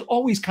 There's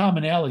always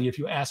commonality if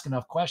you ask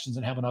enough questions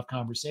and have enough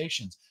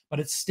conversations. But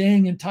it's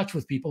staying in touch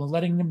with people and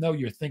letting them know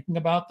you're thinking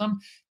about them,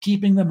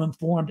 keeping them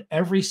informed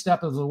every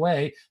step of the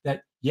way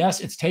that, yes,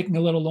 it's taking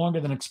a little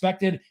longer than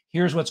expected.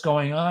 Here's what's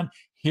going on.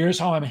 Here's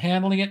how I'm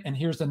handling it. And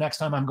here's the next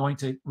time I'm going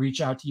to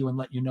reach out to you and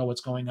let you know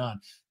what's going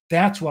on.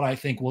 That's what I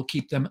think will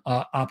keep them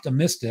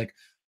optimistic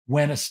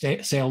when a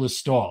sale is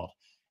stalled.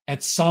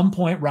 At some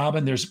point,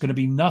 Robin, there's going to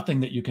be nothing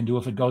that you can do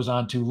if it goes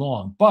on too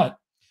long. But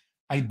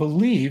I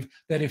believe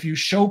that if you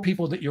show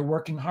people that you're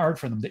working hard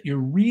for them, that you're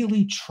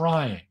really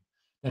trying,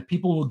 that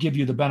people will give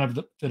you the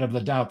benefit of the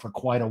doubt for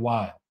quite a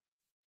while.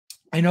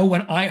 I know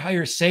when I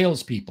hire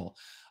salespeople,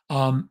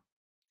 and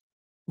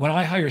when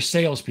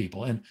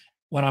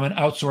I'm an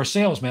outsourced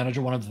sales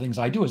manager, one of the things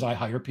I do is I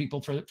hire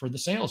people for the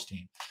sales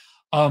team.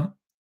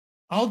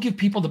 I'll give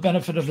people the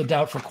benefit of the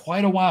doubt for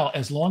quite a while,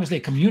 as long as they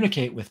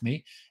communicate with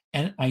me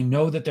and I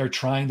know that they're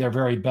trying their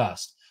very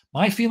best.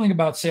 My feeling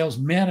about sales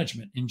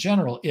management in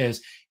general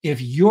is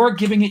if you're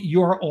giving it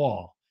your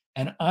all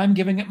and I'm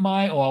giving it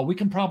my all, we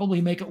can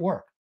probably make it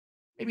work.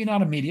 Maybe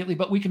not immediately,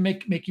 but we can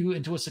make you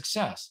into a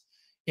success.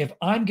 If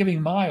I'm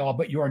giving my all,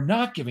 but you're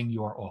not giving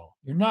your all,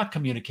 you're not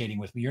communicating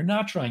with me, you're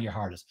not trying your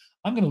hardest,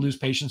 I'm going to lose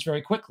patience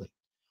very quickly.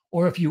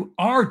 Or if you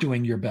are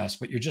doing your best,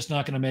 but you're just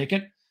not going to make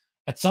it,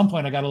 at some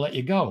point, I got to let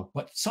you go.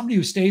 But somebody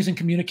who stays in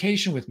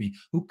communication with me,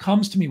 who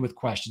comes to me with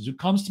questions, who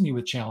comes to me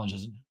with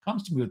challenges, and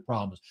comes to me with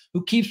problems,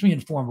 who keeps me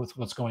informed with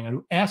what's going on,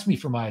 who asks me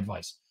for my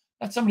advice,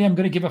 that's somebody I'm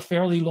going to give a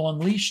fairly long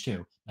leash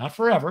to. Not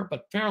forever,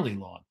 but fairly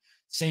long.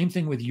 Same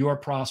thing with your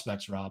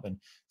prospects, Robin.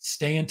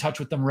 Stay in touch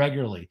with them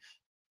regularly.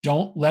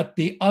 Don't let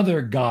the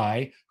other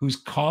guy who's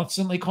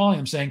constantly calling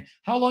them saying,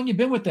 how long you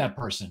been with that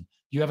person? Do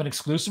you have an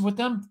exclusive with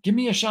them? Give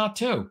me a shot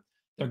too.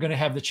 They're going to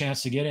have the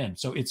chance to get in.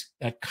 So it's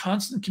that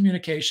constant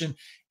communication.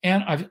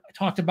 And I've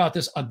talked about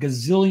this a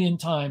gazillion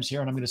times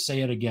here, and I'm going to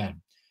say it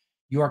again.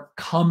 Your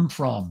come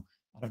from,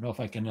 I don't know if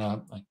I can, I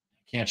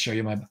can't show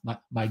you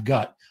my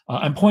gut.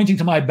 I'm pointing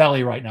to my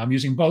belly right now. I'm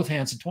using both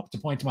hands to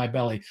point to my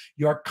belly.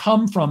 Your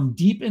come from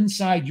deep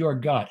inside your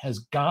gut has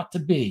got to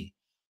be,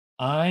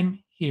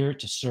 I'm here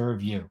to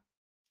serve you.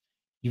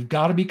 You've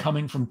got to be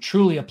coming from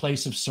truly a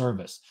place of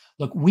service.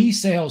 Look, we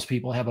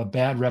salespeople have a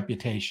bad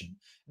reputation.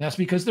 And that's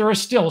because there are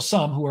still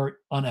some who are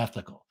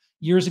unethical.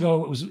 Years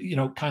ago, it was,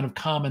 kind of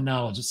common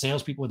knowledge that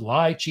salespeople would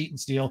lie, cheat, and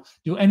steal,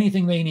 do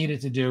anything they needed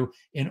to do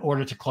in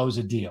order to close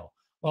a deal.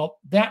 Well,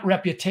 that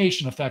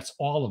reputation affects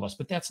all of us,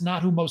 but that's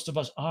not who most of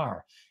us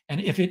are.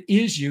 And if it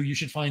is you, you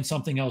should find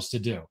something else to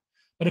do.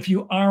 But if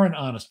you are an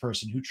honest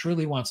person who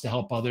truly wants to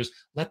help others,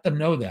 let them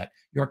know that.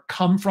 Your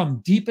come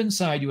from deep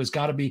inside you has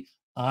got to be,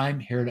 I'm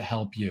here to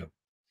help you.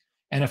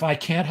 And if I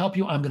can't help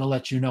you, I'm going to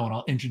let you know and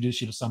I'll introduce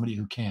you to somebody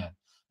who can.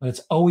 But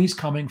it's always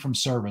coming from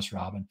service,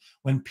 Robin.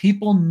 When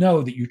people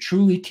know that you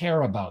truly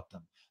care about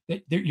them,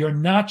 that you're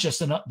not just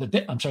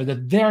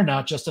that they're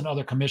not just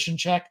another commission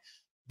check,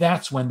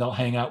 that's when they'll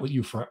hang out with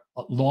you for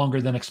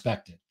longer than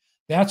expected.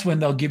 That's when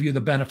they'll give you the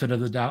benefit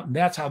of the doubt. And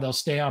that's how they'll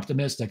stay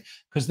optimistic,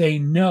 because they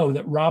know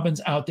that Robin's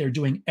out there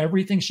doing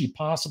everything she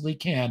possibly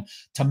can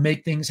to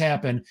make things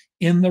happen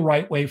in the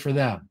right way for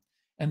them.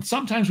 And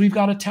sometimes we've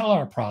got to tell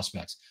our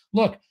prospects,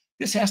 look,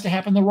 this has to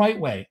happen the right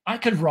way. I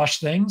could rush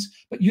things,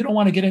 but you don't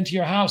want to get into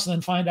your house and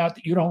then find out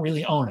that you don't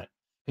really own it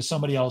because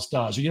somebody else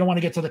does. Or you don't want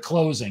to get to the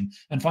closing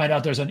and find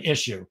out there's an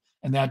issue.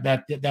 And that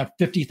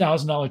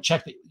 $50,000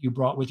 check that you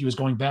brought with you is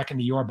going back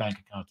into your bank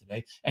account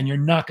today. And you're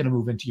not going to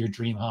move into your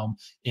dream home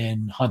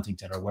in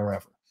Huntington or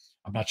wherever.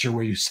 I'm not sure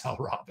where you sell,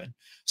 Robin.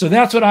 So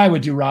that's what I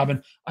would do,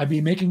 Robin. I'd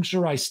be making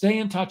sure I stay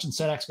in touch and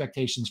set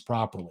expectations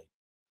properly.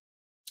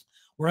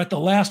 We're at the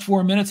last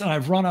 4 minutes and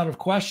I've run out of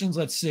questions.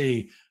 Let's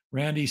see.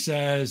 Randy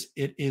says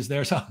it is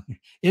there.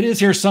 It is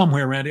here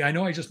somewhere, Randy. I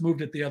know I just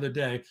moved it the other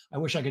day. I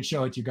wish I could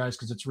show it to you guys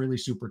because it's really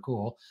super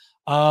cool.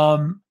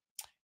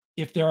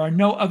 If there are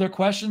no other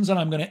questions, then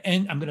I'm going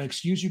to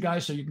excuse you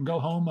guys so you can go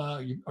home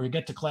or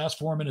get to class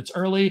 4 minutes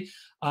early.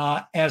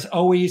 As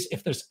always,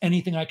 if there's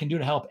anything I can do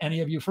to help any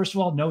of you, first of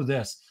all, know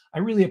this. I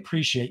really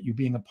appreciate you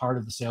being a part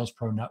of the Sales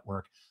Pro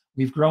Network.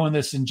 We've grown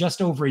this in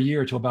just over a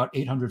year to about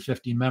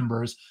 850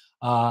 members.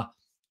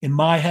 In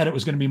my head, it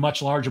was going to be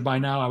much larger by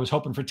now. I was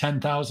hoping for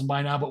 10,000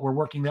 by now, but we're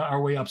working our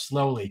way up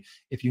slowly.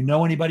 If you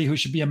know anybody who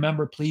should be a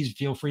member, please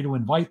feel free to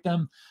invite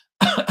them.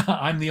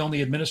 I'm the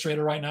only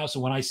administrator right now,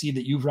 so when I see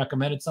that you've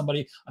recommended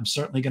somebody, I'm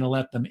certainly going to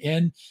let them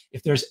in.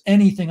 If there's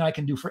anything I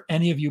can do for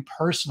any of you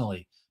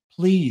personally,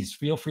 please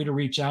feel free to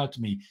reach out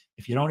to me.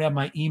 If you don't have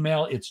my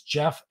email, it's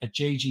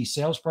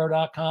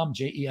jeff@jgsalespro.com,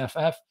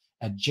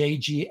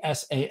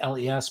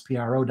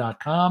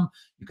 jeff@jgsalespro.com.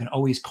 You can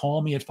always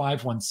call me at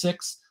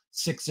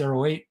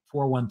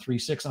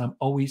 516-608-4136, and I'm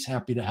always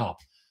happy to help.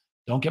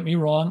 Don't get me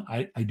wrong.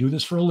 I do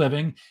this for a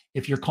living.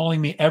 If you're calling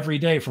me every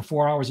day for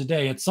 4 hours a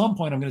day, at some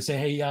point I'm going to say,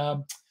 hey, I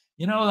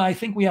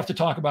think we have to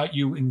talk about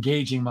you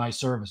engaging my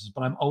services,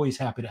 but I'm always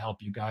happy to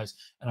help you guys.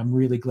 And I'm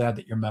really glad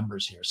that you're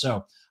members here.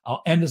 So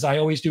I'll end as I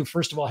always do.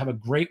 First of all, have a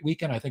great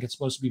weekend. I think it's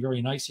supposed to be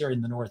very nice here in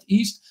the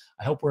Northeast.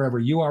 I hope wherever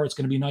you are, it's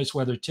going to be nice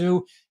weather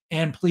too.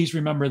 And please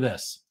remember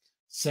this.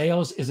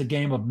 Sales is a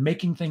game of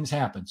making things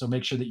happen. So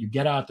make sure that you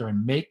get out there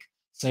and make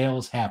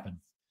sales happen.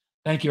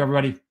 Thank you,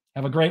 everybody.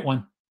 Have a great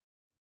one.